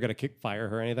like they're going to fire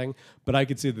her or anything, but I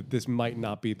could see that this might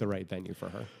not be the right venue for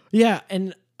her. Yeah,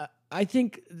 and I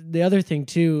think the other thing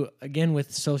too, again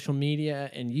with social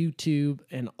media and YouTube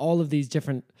and all of these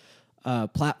different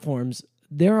platforms,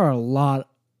 there are a lot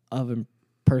of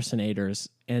impersonators,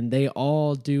 and they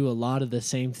all do a lot of the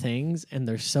same things, and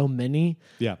there's so many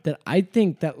that I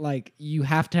think that like you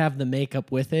have to have the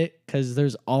makeup with it, because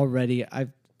there's already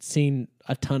I've seen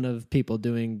a ton of people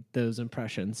doing those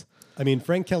impressions. I mean,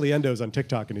 Frank Caliendo's on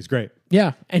TikTok, and he's great.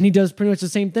 Yeah, and he does pretty much the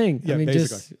same thing. Yeah, I mean,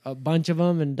 basically. just a bunch of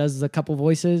them, and does a couple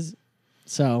voices.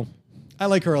 So I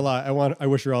like her a lot. I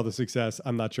wish her all the success.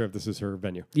 I'm not sure if this is her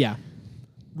venue. yeah.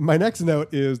 My next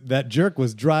note is that jerk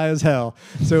was dry as hell.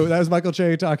 So that was Michael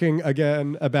Che talking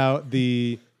again about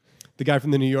the guy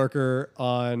from the New Yorker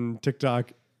on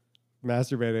TikTok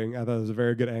masturbating. I thought it was a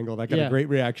very good angle. That got a great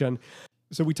reaction.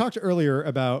 So we talked earlier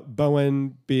about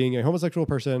Bowen being a homosexual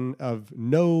person of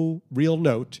no real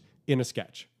note in a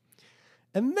sketch.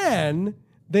 And then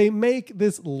they make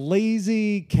this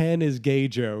lazy Ken is gay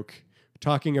joke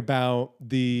talking about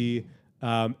the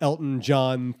Elton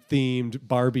John themed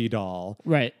Barbie doll.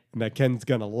 Right. And that Ken's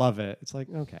gonna love it. It's like,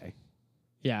 okay.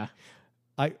 Yeah.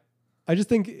 I just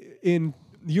think in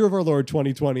Year of Our Lord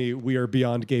 2020, we are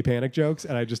beyond gay panic jokes,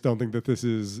 and I just don't think that this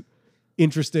is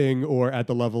interesting or at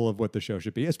the level of what the show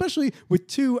should be, especially with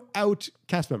two out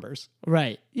cast members.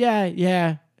 Right. Yeah.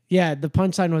 Yeah. Yeah. The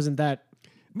punchline wasn't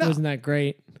that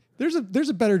great. There's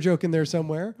a better joke in there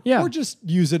somewhere. Yeah. Or just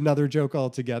use another joke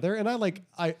altogether. And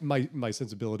my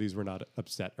sensibilities were not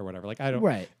upset or whatever. Like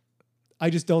I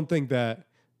just don't think that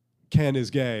Ken is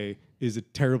gay is a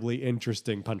terribly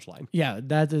interesting punchline. Yeah,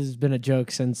 that has been a joke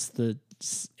since the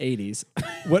 80s.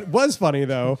 What was funny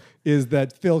though is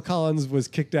that Phil Collins was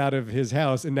kicked out of his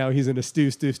house and now he's in a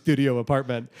Stu studio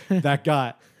apartment that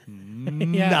got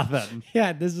nothing.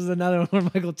 Yeah, this was another one where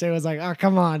Michael Che was like, "Oh,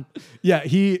 come on." Yeah,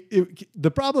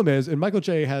 the problem is, and Michael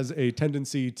Che has a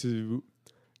tendency to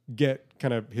get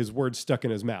kind of his words stuck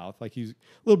in his mouth. Like he's a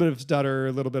little bit of stutter,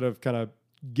 a little bit of kind of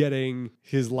getting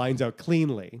his lines out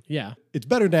cleanly. Yeah. It's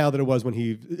better now than it was when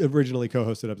he originally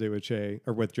co-hosted Update with Che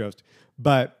or with Jost.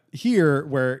 But here,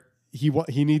 where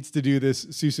he needs to do this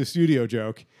Susa Studio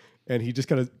joke, and he just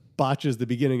kind of botches the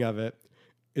beginning of it.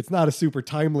 It's not a super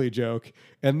timely joke.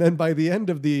 And then by the end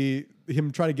of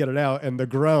him trying to get it out and the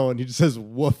groan, he just says,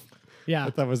 woof. Yeah. I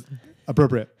thought was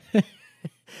appropriate.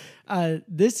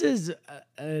 This is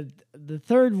the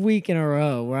third week in a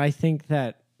row where I think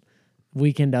that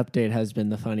Weekend Update has been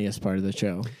the funniest part of the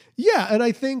show. Yeah, and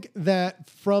I think that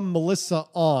from Melissa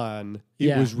on,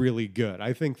 it was really good.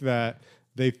 I think that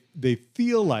they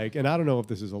feel like, and I don't know if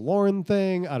this is a Lauren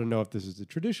thing, I don't know if this is a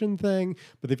tradition thing,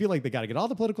 but they feel like they got to get all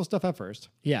the political stuff out first.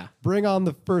 Yeah. Bring on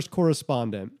the first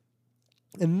correspondent.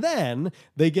 And then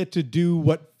they get to do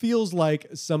what feels like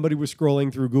somebody was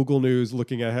scrolling through Google News,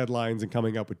 looking at headlines and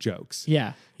coming up with jokes.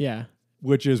 Yeah. Yeah.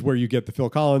 Which is where you get the Phil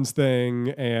Collins thing.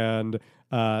 And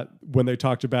when they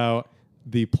talked about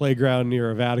the playground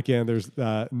near a Vatican, there's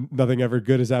nothing ever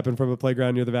good has happened from a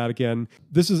playground near the Vatican.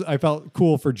 I felt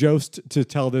cool for Jost to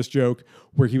tell this joke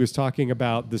where he was talking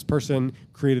about this person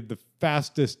created the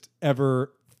fastest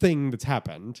ever thing that's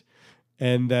happened,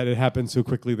 and that it happened so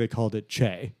quickly they called it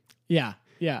Che. Yeah.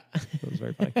 Yeah. That was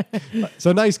very funny.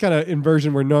 So nice kind of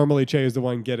inversion where normally Che is the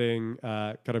one getting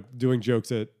kind of doing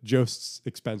jokes at Jost's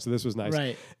expense. So this was nice.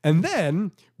 Right. And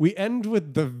then we end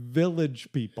with the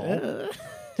Village People.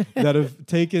 that have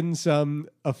taken some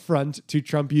affront to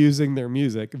Trump using their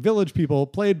music. Village People,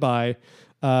 played by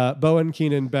Bowen,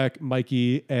 Keenan, Beck,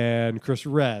 Mikey, and Chris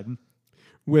Redd,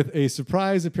 with a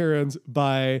surprise appearance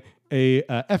by a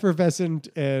effervescent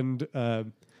and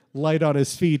light on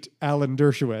his feet Alan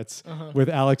Dershowitz, with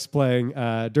Alex playing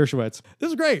Dershowitz. This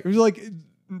is great. It was like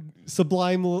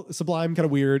sublime, kind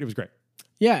of weird. It was great.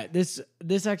 Yeah, this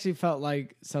actually felt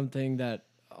like something that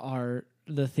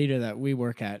the theater that we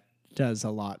work at does a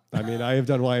lot. I mean, I have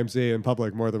done YMCA in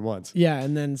public more than once. Yeah,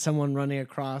 and then someone running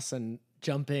across and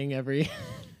jumping every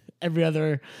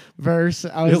other verse.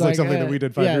 I was Feels like something that we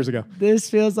did 5 years ago. This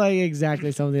feels like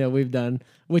exactly something that we've done,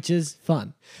 which is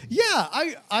fun. Yeah,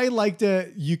 I liked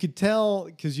it. You could tell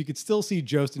because you could still see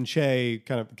Jost and Che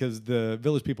kind of because the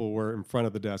Village People were in front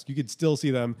of the desk. You could still see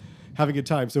them having a good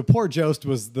time. So poor Jost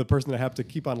was the person that had to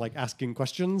keep on like asking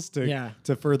questions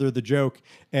to further the joke,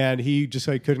 and he just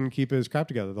like couldn't keep his crap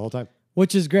together the whole time.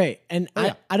 Which is great. And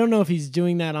I don't know if he's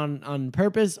doing that on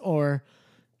purpose or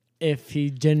if he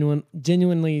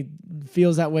genuinely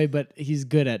feels that way, but he's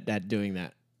good at doing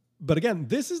that. But again,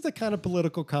 this is the kind of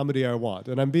political comedy I want,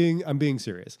 and I'm being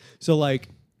serious. So like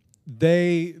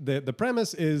the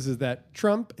premise is that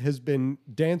Trump has been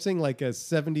dancing like a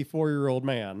 74-year-old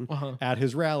man at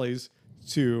his rallies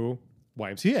to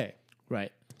YMCA.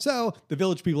 Right. So the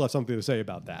Village People have something to say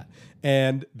about that,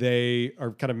 and they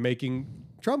are kind of making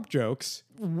Trump jokes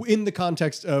in the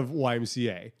context of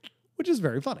YMCA, which is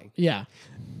very funny. Yeah.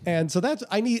 And so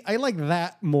I like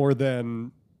that more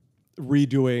than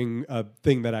redoing a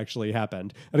thing that actually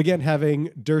happened. And again, having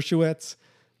Dershowitz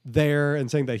there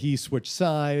and saying that he switched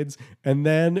sides and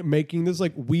then making this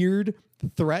like weird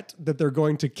threat that they're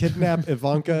going to kidnap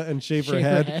Ivanka and shave her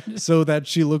head so that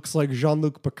she looks like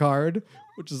Jean-Luc Picard,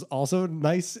 which is also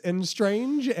nice and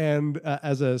strange. And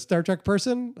as a Star Trek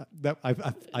person, that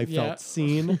I felt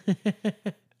seen.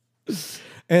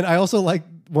 And I also like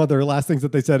one of their last things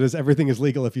that they said is everything is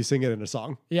legal if you sing it in a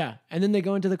song. Yeah. And then they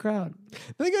go into the crowd.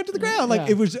 Like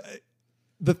it was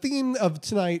the theme of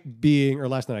tonight being, or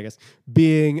last night, I guess,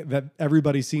 being that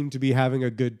everybody seemed to be having a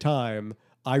good time.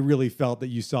 I really felt that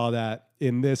you saw that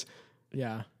in this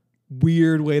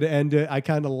weird way to end it. I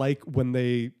kind of like when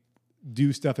they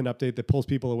do stuff in Update that pulls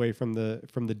people away from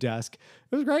the desk.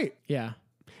 It was great. Yeah.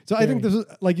 So I think this is,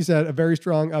 like you said, a very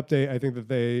strong update. I think that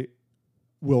they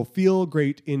will feel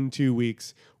great in 2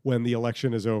 weeks when the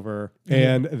election is over,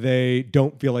 and they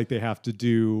don't feel like they have to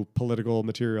do political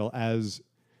material as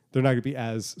they're not going to be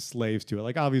as slaves to it.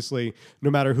 Like obviously, no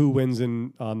matter who wins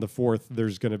on the 4th,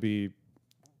 there's going to be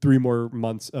 3 more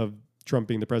months of Trump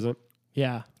being the president.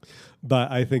 Yeah.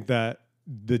 But I think that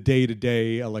the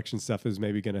day-to-day election stuff is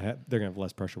maybe going to they're going to have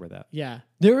less pressure with that. Yeah.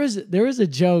 There was a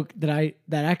joke that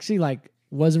actually like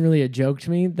wasn't really a joke to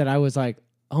me that I was like,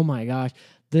 oh my gosh.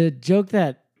 The joke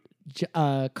that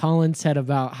Colin said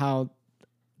about how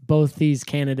both these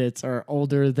candidates are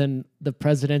older than the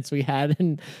presidents we had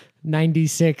in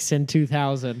 96 and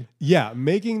 2000. Yeah,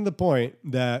 making the point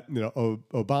that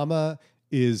Obama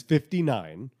is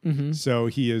 59, so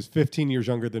he is 15 years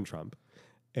younger than Trump,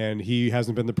 and he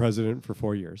hasn't been the president for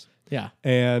 4 years. Yeah.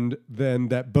 And then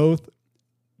that both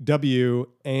W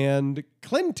and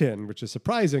Clinton, which is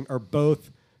surprising, are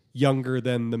both younger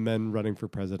than the men running for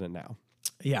president now.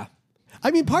 Yeah. I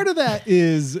mean, part of that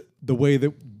is the way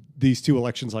that these 2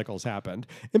 election cycles happened.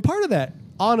 And part of that,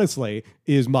 honestly,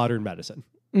 is modern medicine.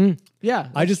 Yeah.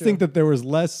 I just think that there was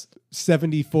less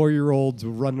 74-year-olds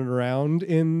running around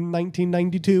in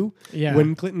 1992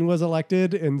 when Clinton was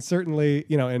elected. And certainly,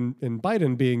 and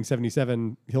Biden being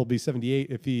 77, he'll be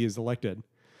 78 if he is elected.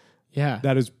 Yeah.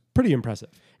 That is pretty impressive.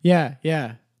 Yeah.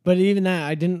 Yeah. But even that,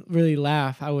 I didn't really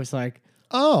laugh. I was like,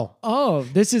 Oh,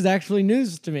 this is actually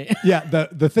news to me. Yeah,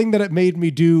 the thing that it made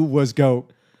me do was go,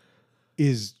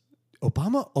 is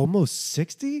Obama almost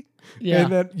 60? Yeah.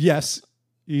 And then, yes,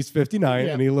 he's 59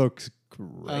 and he looks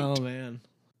great. Oh, man.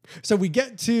 So we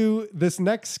get to this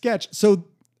next sketch. So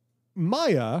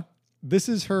Maya, this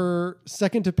is her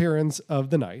second appearance of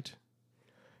the night.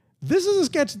 This is a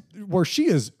sketch where she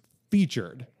is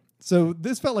featured. So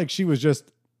this felt like she was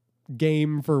just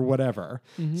game for whatever.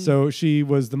 So she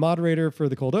was the moderator for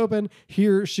the cold open.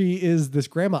 Here she is this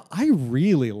grandma. I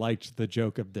really liked the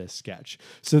joke of this sketch.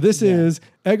 So this is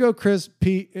Ego, Chris,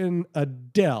 Pete, and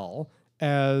Adele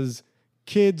as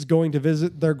kids going to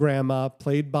visit their grandma,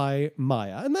 played by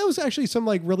Maya. And that was actually some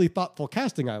like really thoughtful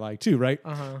casting I like too, right?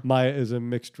 Maya is a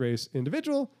mixed race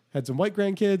individual, had some white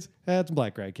grandkids, had some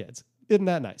black grandkids. Isn't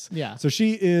that nice? Yeah. So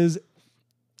she is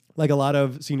like a lot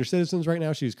of senior citizens right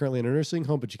now. She's currently in a nursing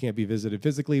home, but she can't be visited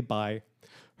physically by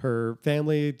her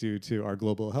family due to our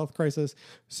global health crisis.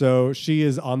 So she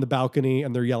is on the balcony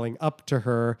and they're yelling up to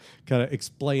her, kind of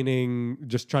explaining,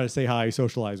 just trying to say hi,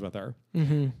 socialize with her.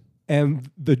 And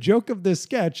the joke of this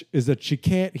sketch is that she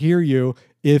can't hear you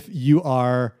if you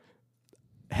are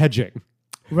hedging,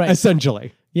 Right.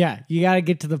 essentially. Yeah. You got to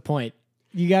get to the point.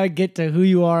 You got to get to who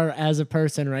you are as a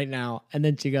person right now. And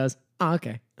then she goes, oh,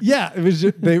 okay. Yeah, it was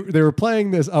just, they were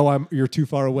playing this. Oh, you're too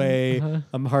far away.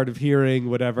 I'm hard of hearing,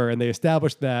 whatever. And they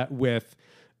established that with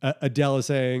Adele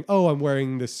saying, "Oh, I'm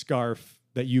wearing this scarf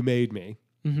that you made me."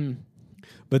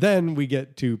 But then we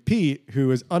get to Pete, who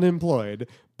is unemployed,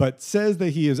 but says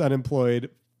that he is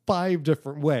unemployed 5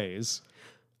 different ways,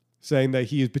 saying that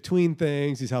he is between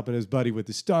things. He's helping his buddy with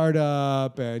the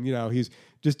startup, and he's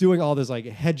just doing all this like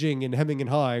hedging and hemming and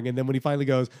hawing. And then when he finally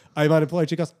goes, "I'm unemployed,"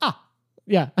 she goes, "Ah."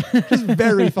 Yeah. Just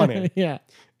very funny. Yeah.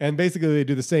 And basically they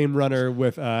do the same runner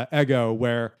with Ego,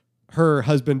 where her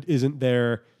husband isn't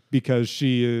there because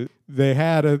they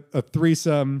had a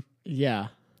threesome Yeah.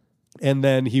 and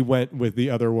then he went with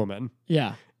the other woman.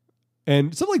 Yeah.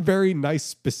 And some like very nice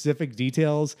specific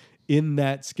details in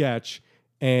that sketch,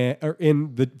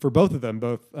 for both of them,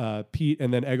 both Pete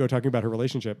and then Ego talking about her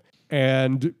relationship.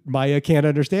 And Maya can't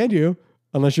understand you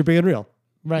unless you're being real,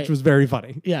 Right. which was very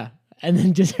funny. Yeah. And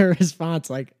then just her response,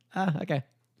 like, okay.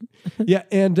 Yeah.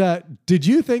 And did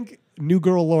you think New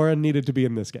Girl Lauren needed to be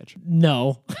in this sketch?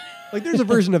 No. Like there's a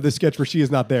version of this sketch where she is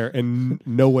not there and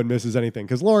no one misses anything.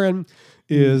 Because Lauren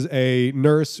is a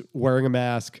nurse wearing a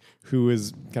mask who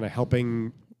is kind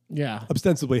of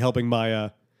ostensibly helping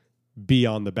Maya be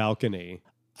on the balcony.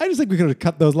 I just think we could have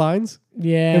cut those lines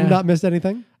Yeah. and not missed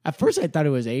anything. At first, I thought it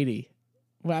was 80.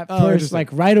 Well, at Oh, first, interesting. like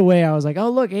right away, I was like,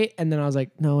 "Oh, look, 8," and then I was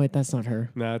like, "No, wait, that's not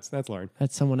her. No, that's Lauren.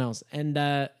 That's someone else." And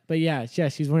but yeah,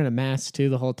 she's wearing a mask too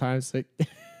the whole time. So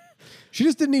She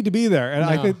just didn't need to be there. And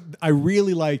I No. think I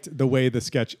really liked the way the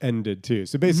sketch ended too.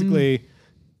 So basically,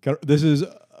 this is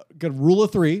got rule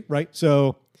of 3, right?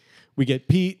 So we get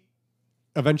Pete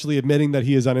eventually admitting that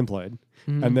he is unemployed.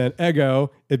 And then Ego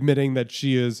admitting that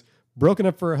she is broken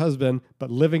up for her husband,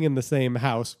 but living in the same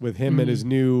house with him and his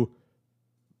new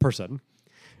person.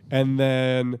 And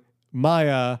then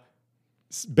Maya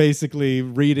basically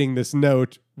reading this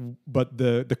note, but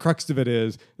the crux of it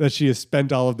is that she has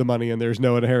spent all of the money and there's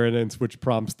no inheritance, which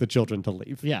prompts the children to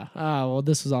leave. yeah. Oh well,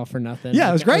 this was all for nothing. Yeah,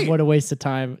 it was great. What a waste of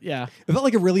time. Yeah. It felt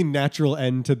like a really natural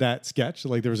end to that sketch.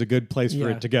 Like there was a good place for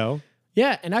Yeah. it to go.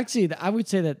 Yeah, and actually, I would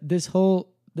say that this whole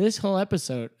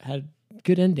episode had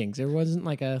good endings. There wasn't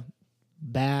like a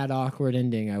bad, awkward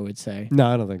ending, I would say. No,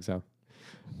 I don't think so.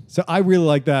 So I really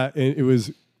like that. It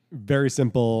was very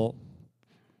simple.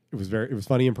 It was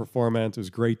funny in performance. It was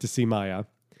great to see Maya.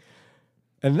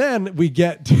 And then we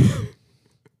get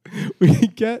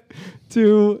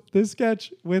to this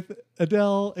sketch with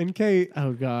Adele and Kate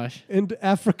Oh gosh. in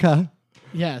Africa.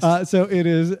 Yes. So it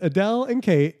is Adele and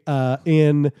Kate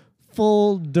in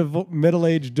full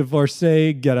middle-aged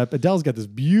divorcee getup. Adele's got this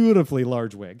beautifully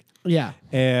large wig. yeah.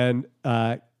 And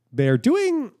they're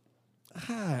doing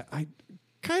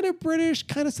kind of British,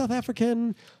 kind of South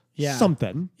African, Yeah.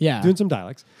 something. Yeah. Doing some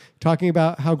dialects, talking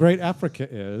about how great Africa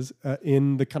is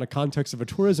in the kind of context of a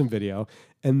tourism video.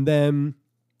 And then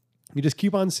you just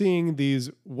keep on seeing these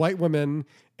white women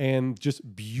and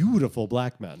just beautiful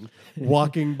black men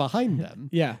walking behind them.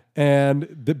 Yeah.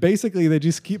 And basically they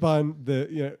just keep on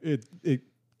it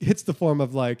hits the form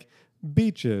of like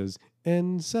beaches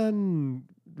and sun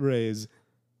rays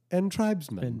and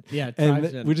tribesmen. Yeah. And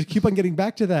tribesmen. we just keep on getting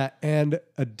back to that. And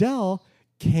Adele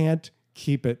can't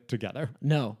keep it together.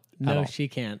 No, all. she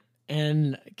can't.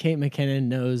 And Kate McKinnon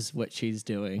knows what she's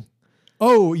doing.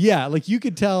 Oh, yeah. Like you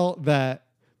could tell that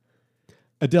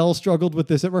Adele struggled with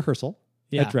this at rehearsal,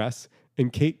 Yeah. at dress,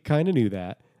 and Kate kind of knew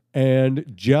that. And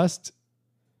just,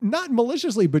 not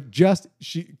maliciously, but just,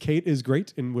 Kate is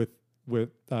great and with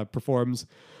performs.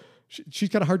 She's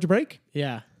kind of hard to break.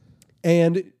 Yeah.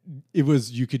 And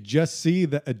you could just see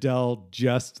that Adele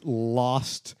just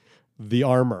lost the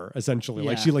armor, essentially.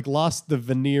 Like Yeah. she lost the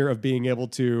veneer of being able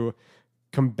to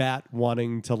combat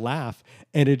wanting to laugh.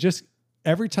 And it just,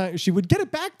 every time she would get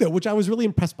it back though, which I was really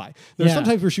impressed by. There were Yeah. some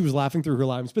times where she was laughing through her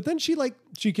lines, but then she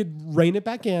could rein it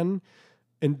back in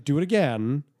and do it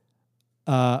again.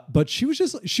 But she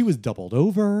was doubled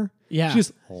over. Yeah. She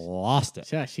just lost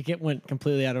it. Yeah, she went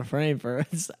completely out of frame for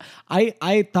us.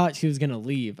 I thought she was gonna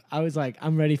leave. I was like,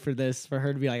 I'm ready for this, for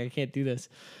her to be like, I can't do this.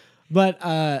 But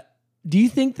do you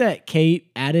think that Kate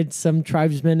added some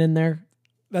tribesmen in there?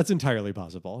 That's entirely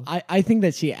possible. I think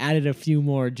that she added a few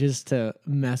more just to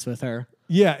mess with her.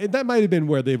 Yeah, that might have been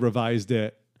where they revised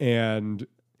it and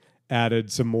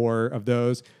added some more of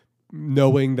those.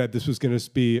 knowing that this was going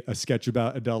to be a sketch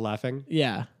about Adele laughing.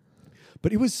 Yeah.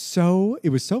 But it was so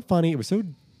funny. It was so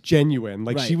genuine.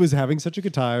 Like Right. she was having such a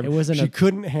good time. It wasn't she a-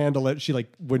 couldn't handle it. She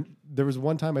when there was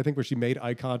one time I think where she made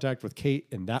eye contact with Kate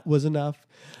and that was enough.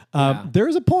 Yeah. There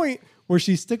is a point where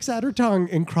she sticks out her tongue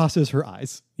and crosses her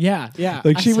eyes. Yeah. Yeah.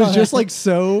 Like I she saw was just that.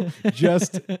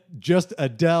 like just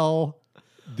Adele,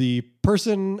 the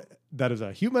person that is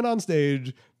a human on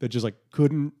stage that just like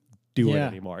couldn't do it Yeah.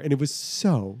 anymore. And it was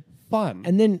so fun.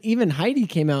 And then even Heidi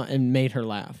came out and made her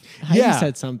laugh. Heidi Yeah.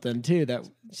 said something too that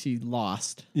she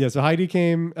lost. Yeah, so Heidi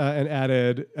came and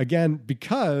added again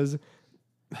because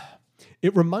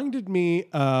it reminded me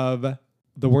of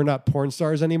the "We're Not Porn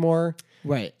Stars Anymore"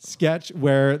 Right. sketch,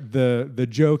 where the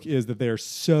joke is that they are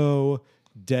so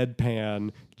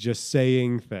deadpan, just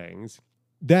saying things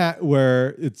that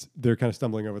where they're kind of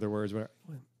stumbling over their words.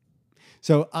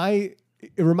 So it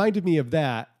reminded me of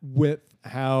that with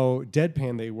how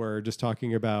deadpan they were just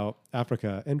talking about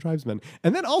Africa and tribesmen.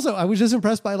 And then also I was just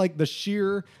impressed by like the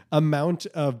sheer amount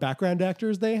of background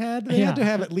actors they had. They had Yeah. to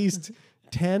have at least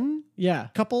 10 Yeah.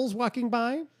 couples walking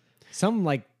by. Some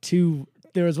like two.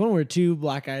 There was one where two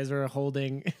black guys were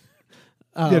holding.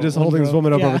 Just one holding this girl-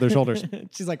 woman up yeah. over their shoulders.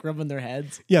 She's like rubbing their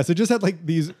heads. Yeah, so just had like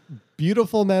these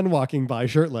beautiful men walking by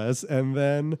shirtless and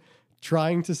then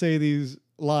trying to say these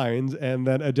lines, and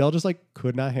then Adele just like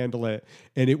could not handle it,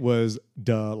 and it was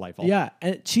delightful. Yeah,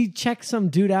 and she checked some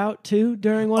dude out too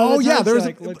during one. Oh of the yeah, times. there She, was.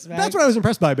 like, looks back. That's what I was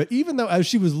impressed by. But even though as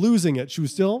she was losing it,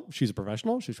 she's a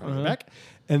professional. She's trying to get back,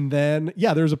 and then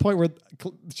there was a point where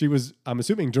she was, I'm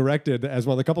assuming, directed as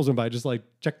one of the couples went by, just like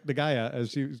checked the guy out as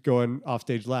she was going off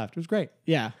stage left. It was great.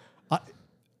 Yeah,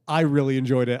 I really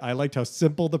enjoyed it. I liked how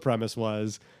simple the premise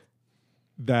was.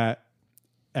 That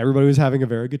everybody was having a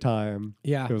very good time.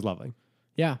 Yeah. It was lovely.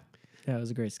 yeah, it was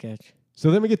a great sketch.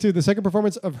 So then we get to the second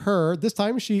performance of her. This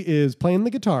time she is playing the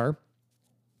guitar.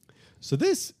 So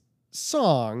this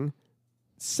song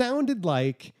sounded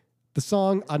like the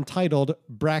song untitled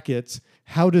brackets,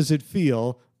 How Does It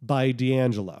Feel by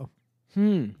D'Angelo.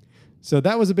 So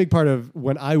that was a big part of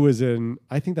when I was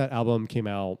I think that album came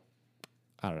out,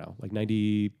 I don't know, like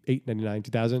 98, 99,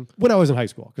 2000, when I was in high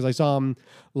school, because I saw him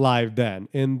live then.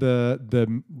 And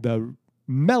the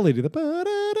melody, the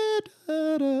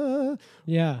ba-da-da-da-da,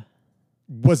 Yeah,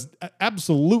 was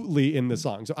absolutely in the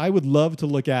song. So I would love to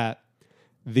look at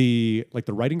the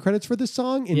writing credits for this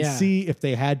song and Yeah. see if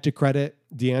they had to credit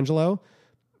D'Angelo.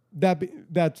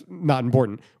 That's not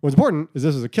important. What's important is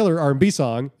this is a killer R&B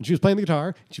song, and she was playing the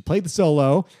guitar, she played the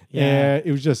solo, Yeah. and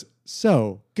it was just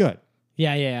so good.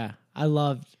 yeah. I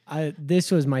loved.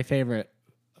 This was my favorite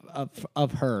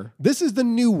of her. This is the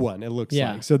new one, it looks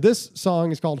Yeah. like. So this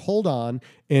song is called Hold On,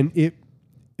 and it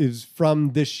is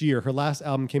from this year. Her last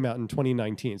album came out in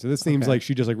 2019. So this seems Okay. like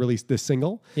she just released this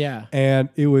single. Yeah, And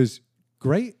it was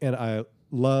great, and I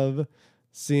love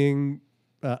seeing.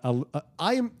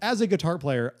 I am, as a guitar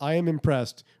player, I am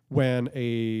impressed when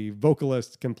a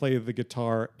vocalist can play the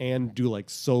guitar and do like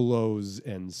solos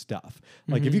and stuff.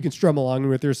 Like if you can strum along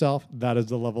with yourself, that is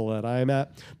the level that I am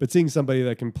at. But seeing somebody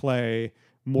that can play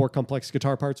more complex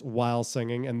guitar parts while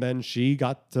singing, and then she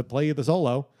got to play the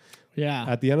solo yeah.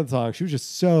 at the end of the song. She was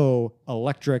just so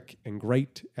electric and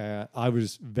great. I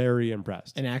was very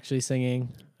impressed. And actually singing.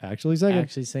 Actually singing.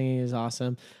 Actually singing is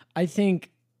awesome. I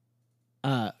think.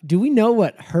 Do we know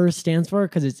what her stands for?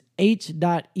 Because it's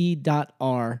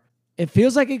H.E.R. It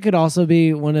feels like it could also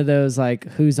be one of those like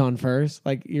who's on first.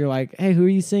 Like you're like, hey, who are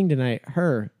you singing tonight?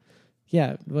 Her.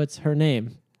 Yeah. What's her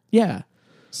name? Yeah.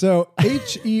 So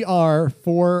HER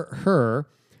for her.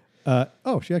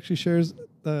 She actually shares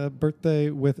the birthday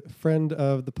with friend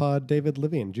of the pod, David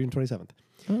Levine, June 27th.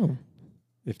 Oh.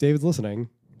 If David's listening,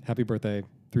 happy birthday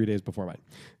 3 days before mine.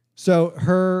 So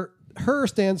her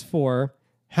stands for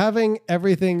having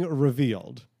everything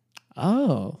revealed.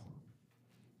 Oh.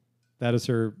 That is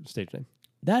her stage name,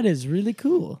 That is really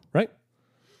cool. right?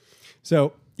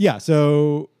 So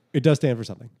it does stand for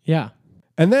something. Yeah.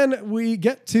 And then we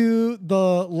get to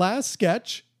the last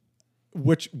sketch,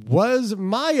 which was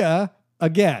Maya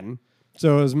again.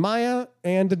 So it was Maya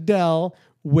and Adele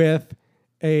with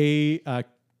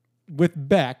with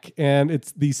Beck, and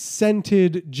it's the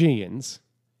scented jeans.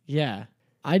 Yeah.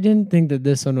 I didn't think that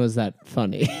this one was that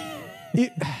funny.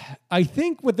 I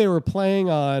think what they were playing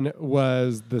on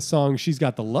was the song "She's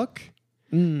Got the Look."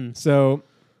 So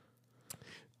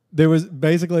there was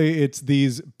basically, it's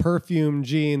these perfume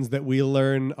jeans that we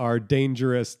learn are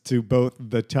dangerous to both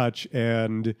the touch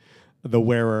and the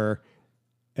wearer,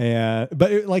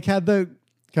 but it like had the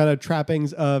kind of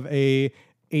trappings of a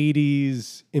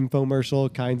 80s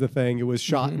infomercial kinds of thing. It was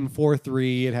shot in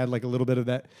 4:3. It had like a little bit of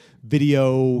that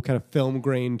video kind of film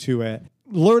grain to it.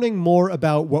 Learning more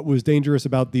about what was dangerous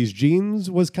about these genes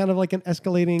was kind of like an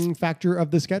escalating factor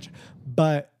of the sketch.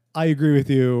 But I agree with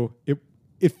you.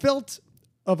 It felt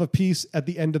of a piece at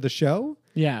the end of the show.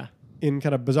 Yeah. In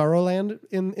kind of Bizarro land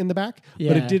in the back. But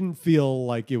Yeah. it didn't feel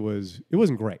like it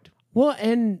wasn't great. Well,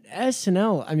 and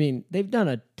SNL, I mean, they've done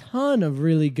a ton of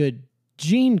really good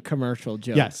gene commercial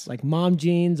jokes. Yes. Like mom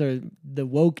jeans or the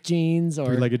woke jeans or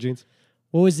Three-legged jeans.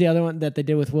 what was the other one that they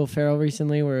did with Will Ferrell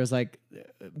recently where it was like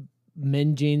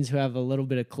men jeans who have a little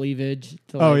bit of cleavage.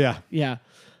 To Oh, like- yeah. Yeah.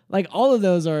 Like all of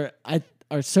those are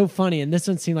so funny. And this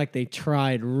one seemed like they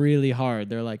tried really hard.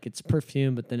 They're like, it's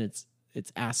perfume, but then it's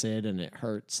acid and it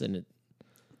hurts and it.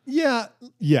 Yeah.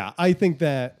 I think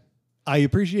that I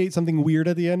appreciate something weird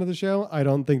at the end of the show. I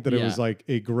don't think that it was like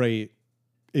a great.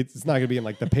 It's not going to be in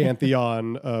like the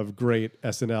pantheon of great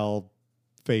SNL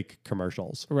fake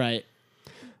commercials. Right.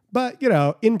 But,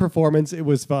 in performance, it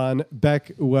was fun.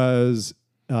 Beck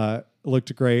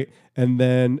looked great. And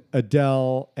then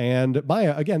Adele and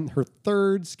Maya, again, her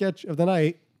third sketch of the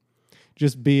night,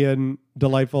 just being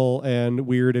delightful and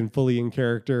weird and fully in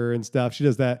character and stuff. She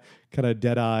does that kind of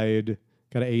dead-eyed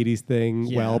kind of 80s thing.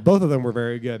 Yeah. Well, both of them were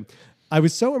very good. I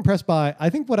was so impressed by, I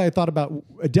think what I thought about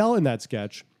Adele in that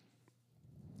sketch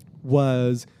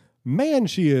was, man,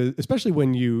 she is, especially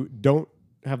when you don't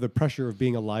have the pressure of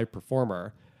being a live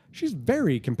performer, she's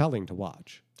very compelling to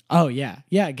watch. Oh yeah.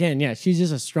 Yeah. Again, yeah. She's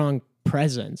just a strong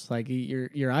presence. Like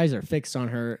your eyes are fixed on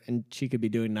her and she could be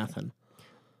doing nothing.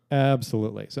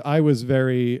 Absolutely. So I was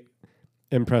very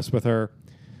impressed with her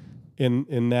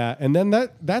in that. And then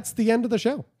that's the end of the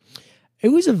show. It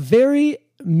was a very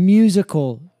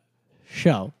musical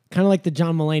show, kind of like the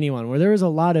John Mulaney one, where there was a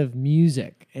lot of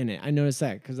music in it. I noticed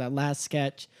that because that last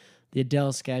sketch, the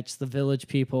Adele sketch, the Village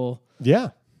People, Yeah.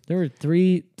 there were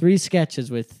three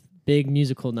sketches with big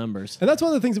musical numbers. And that's one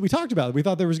of the things that we talked about. We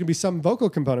thought there was going to be some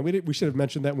vocal component. We should have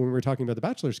mentioned that when we were talking about the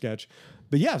Bachelor sketch.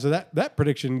 But yeah, so that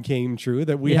prediction came true,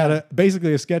 that we had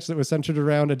basically a sketch that was centered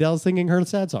around Adele singing her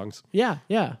sad songs. Yeah,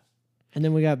 yeah. And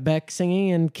then we got Beck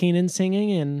singing and Keenan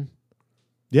singing and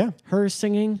Yeah. her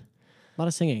singing. A lot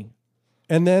of singing.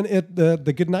 And then at the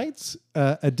good nights,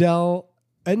 Adele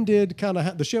ended kind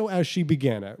of the show as she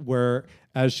began it, where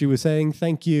as she was saying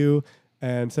thank you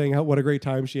and saying what a great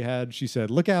time she had, she said,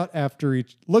 look after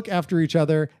each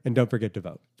other and don't forget to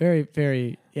vote. Very,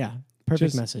 very, yeah,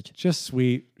 perfect message. Just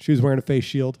sweet. She was wearing a face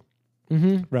shield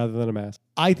rather than a mask.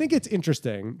 I think it's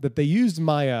interesting that they used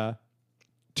Maya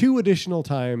 2 additional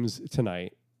times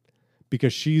tonight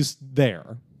because she's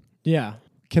there. Yeah.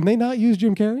 Can they not use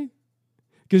Jim Carrey?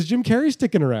 Because Jim Carrey's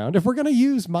sticking around. If we're going to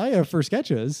use Maya for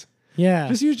sketches, Yeah.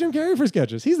 just use Jim Carrey for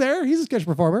sketches. He's there. He's a sketch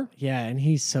performer. Yeah, and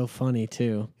he's so funny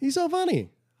too. He's so funny.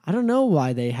 I don't know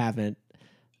why they haven't.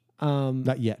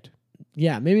 Not yet.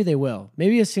 Yeah, maybe they will.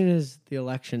 Maybe as soon as the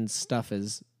election stuff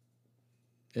is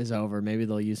over, maybe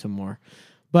they'll use him more.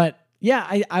 But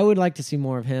yeah, I would like to see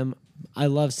more of him. I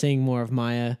love seeing more of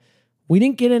Maya. We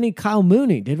didn't get any Kyle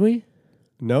Mooney, did we?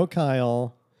 No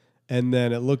Kyle. And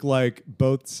then it looked like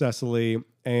both Cecily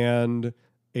and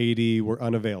AD were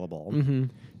unavailable. Mm-hmm.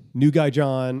 New guy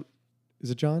John. Is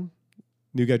it John?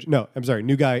 New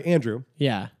guy Andrew.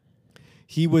 Yeah.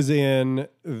 He was in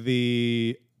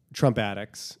the Trump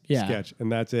Addicts Yeah. sketch,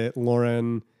 and that's it.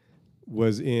 Lauren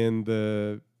was in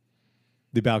the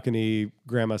balcony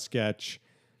grandma sketch.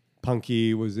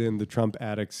 Punky was in the Trump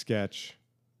Addicts sketch.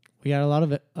 We got a lot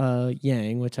of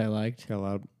Yang, which I liked. Got a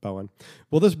lot of Bowen.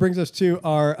 Well, this brings us to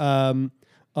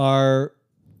our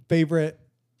favorite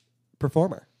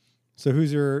performer. So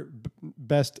who's your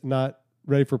best not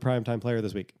ready for primetime player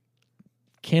this week?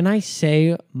 Can I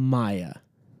say Maya?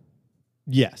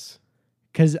 Yes.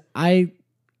 Because I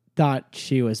thought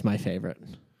she was my favorite.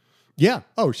 Yeah.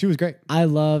 Oh, she was great. I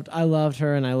loved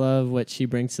her, and I love what she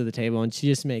brings to the table, and she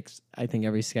just makes, I think,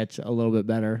 every sketch a little bit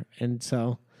better. And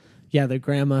so, yeah, the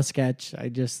grandma sketch, I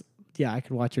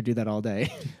could watch her do that all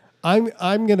day. I'm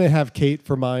gonna have Kate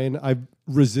for mine. I've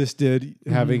resisted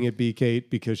having it be Kate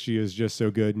because she is just so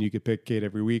good, and you could pick Kate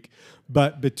every week.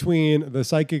 But between the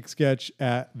psychic sketch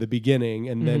at the beginning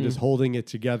and then just holding it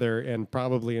together and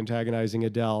probably antagonizing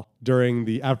Adele during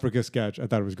the Africa sketch, I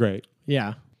thought it was great.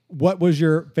 Yeah. What was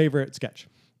your favorite sketch?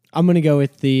 I'm going to go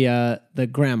with the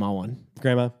grandma one.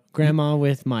 Grandma? Grandma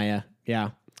with Maya.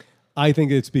 Yeah. I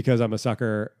think it's because I'm a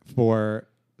sucker for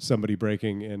somebody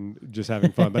breaking and just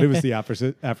having fun. But it was the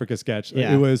Africa sketch.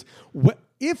 Yeah. It was,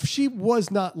 if she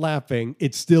was not laughing,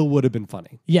 it still would have been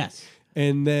funny. Yes.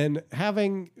 And then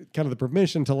having kind of the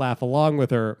permission to laugh along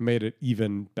with her made it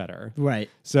even better. Right.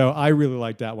 So I really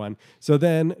liked that one. So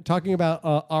then talking about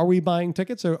are we buying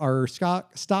tickets or are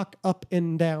stock up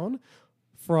and down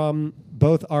from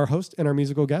both our host and our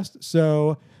musical guest.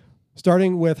 So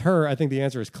starting with her, I think the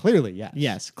answer is clearly yes.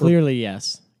 Yes, clearly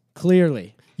yes.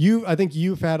 Clearly. I think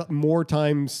you've had more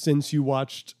time since you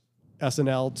watched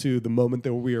SNL to the moment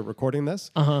that we are recording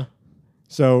this. Uh-huh.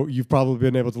 So you've probably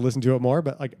been able to listen to it more,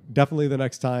 but like definitely the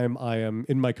next time I am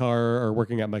in my car or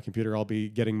working at my computer, I'll be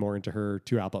getting more into her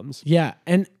 2 albums. Yeah,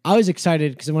 and I was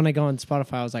excited because when I go on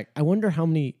Spotify, I was like, I wonder how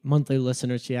many monthly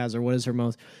listeners she has or what is her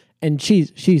most. And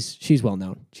she's well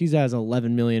known. She has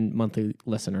 11 million monthly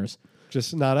listeners.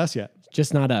 Just not us yet.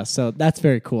 Just not us. So that's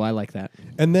very cool. I like that.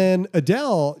 And then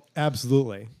Adele,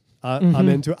 absolutely. I'm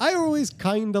into it. I always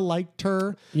kind of liked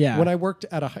her. Yeah. When I worked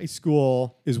at a high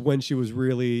school is when she was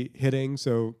really hitting.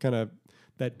 So kind of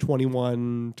that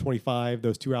 21, 25,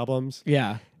 those 2 albums.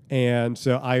 Yeah. And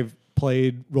so I've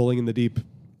played Rolling in the Deep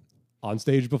on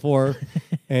stage before.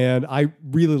 And I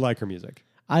really like her music.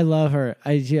 I love her.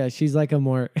 She's like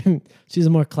she's a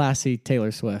more classy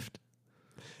Taylor Swift.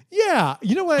 Yeah,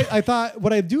 you know what I thought.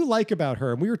 What I do like about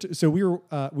her, and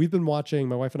we've been watching.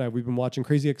 My wife and I, we've been watching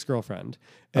Crazy Ex-Girlfriend,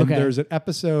 and Okay. there's an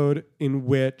episode in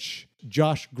which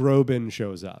Josh Groban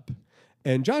shows up,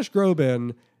 and Josh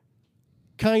Groban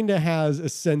kind of has a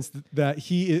sense that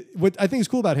what I think is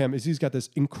cool about him is he's got this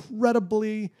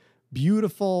incredibly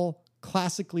beautiful,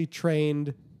 classically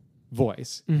trained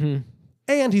voice,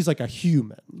 and he's like a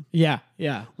human. Yeah.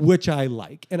 Yeah. Which I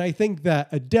like. And I think that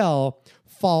Adele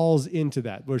falls into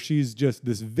that, where she's just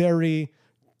this very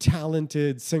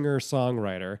talented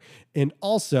singer-songwriter and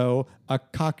also a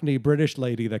Cockney British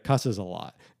lady that cusses a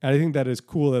lot. And I think that is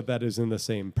cool that is in the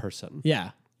same person.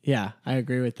 Yeah. Yeah. I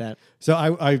agree with that. So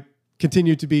I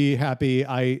continue to be happy.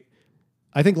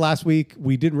 I think last week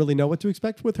we didn't really know what to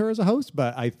expect with her as a host,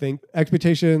 but I think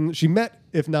she met,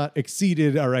 if not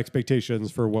exceeded our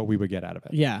expectations for what we would get out of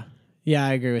it. Yeah. Yeah,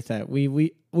 I agree with that.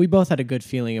 We both had a good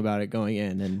feeling about it going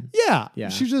in, and Yeah.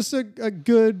 She's just a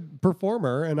good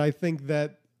performer, and I think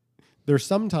that there's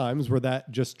some times where that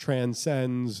just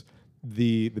transcends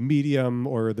the medium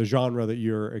or the genre that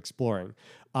you're exploring.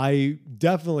 I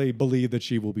definitely believe that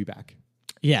she will be back.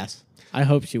 yes, I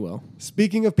hope she will.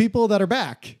 Speaking of people that are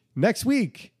back, next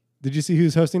week, did you see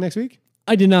who's hosting next week?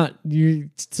 I did not. You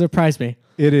surprised me.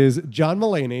 It is John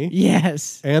Mulaney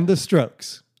Yes. and the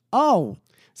Strokes. Oh,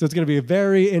 So it's going to be a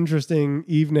very interesting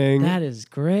evening. that is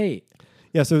great.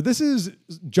 Yeah, so this is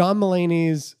John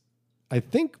Mulaney's, I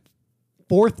think,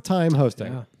 4th time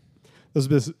hosting. Yeah. This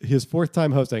is his 4th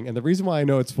time hosting. And the reason why I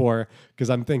know it's 4, because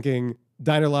I'm thinking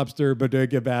Diner Lobster,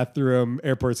 Bodega Bathroom,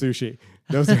 Airport Sushi.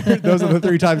 Those are the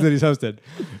 3 times that he's hosted.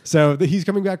 So he's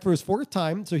coming back for his 4th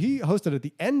time. So he hosted at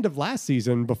the end of last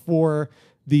season before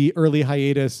the early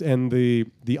hiatus and the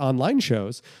online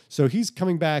shows. So he's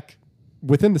coming back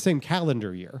within the same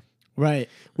calendar year, Right.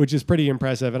 which is pretty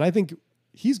impressive. And I think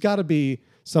he's got to be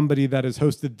somebody that has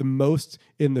hosted the most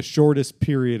in the shortest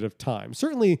period of time,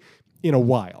 certainly in a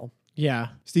while. Yeah.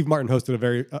 Steve Martin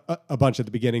hosted a bunch at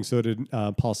the beginning, so did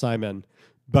Paul Simon.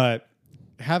 But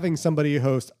having somebody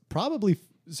host probably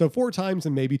 4 times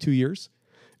in maybe 2 years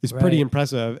is pretty Right.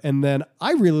 impressive. And then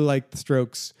I really like the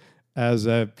Strokes as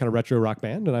a kind of retro rock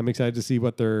band, and I'm excited to see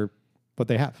what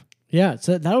they have. Yeah.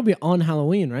 So that'll be on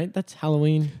Halloween, right? That's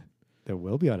Halloween. That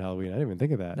will be on Halloween. I didn't even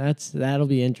think of that. That'll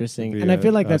be interesting. Be And I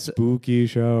feel like a that's spooky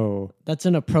show.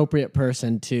 an appropriate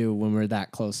person too when we're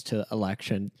that close to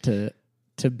election to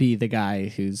be the guy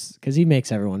because he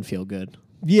makes everyone feel good.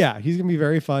 Yeah, he's going to be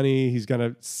very funny. He's going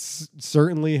to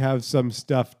certainly have some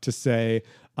stuff to say.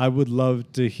 I would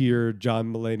love to hear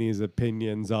John Mulaney's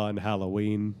opinions on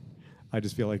Halloween. I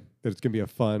just feel like that it's going to be a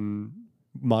fun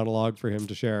monologue for him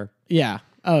to share. Yeah.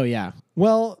 Oh yeah.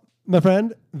 Well, my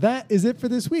friend, that is it for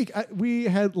this week. We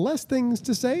had less things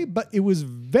to say, but it was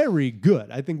very good.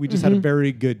 I think we just had a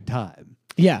very good time.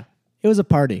 Yeah. It was a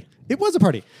party. It was a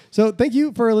party. So thank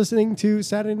you for listening to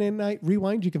Saturday Night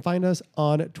Rewind. You can find us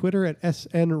on Twitter at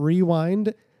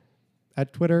SNRewind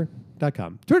at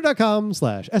twitter.com.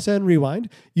 Twitter.com/SNRewind.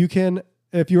 You can,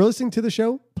 if you're listening to the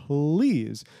show,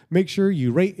 please make sure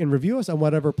you rate and review us on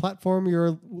whatever platform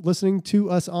you're listening to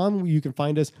us on. You can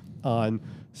find us on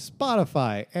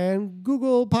Spotify and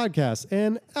Google Podcasts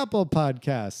and Apple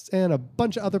Podcasts and a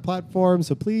bunch of other platforms.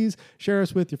 So please share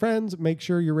us with your friends. Make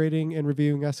sure you're rating and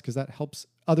reviewing us because that helps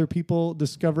other people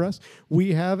discover us.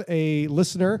 We have a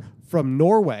listener from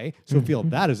Norway, so feel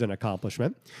that is an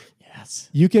accomplishment. Yes.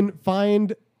 You can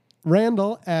find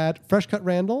Randall at Freshcut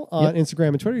Randall on Instagram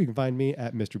and Twitter. You can find me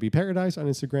at Mr. B Paradise on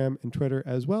Instagram and Twitter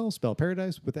as well. Spell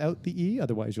paradise without the E,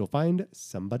 otherwise you'll find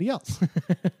somebody else.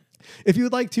 If you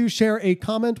would like to share a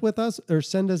comment with us or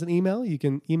send us an email, you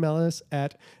can email us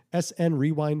at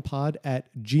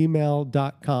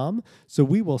snrewindpod@gmail.com. So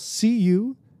we will see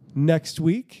you next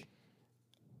week.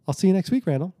 I'll see you next week,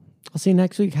 Randall. I'll see you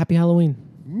next week. Happy Halloween.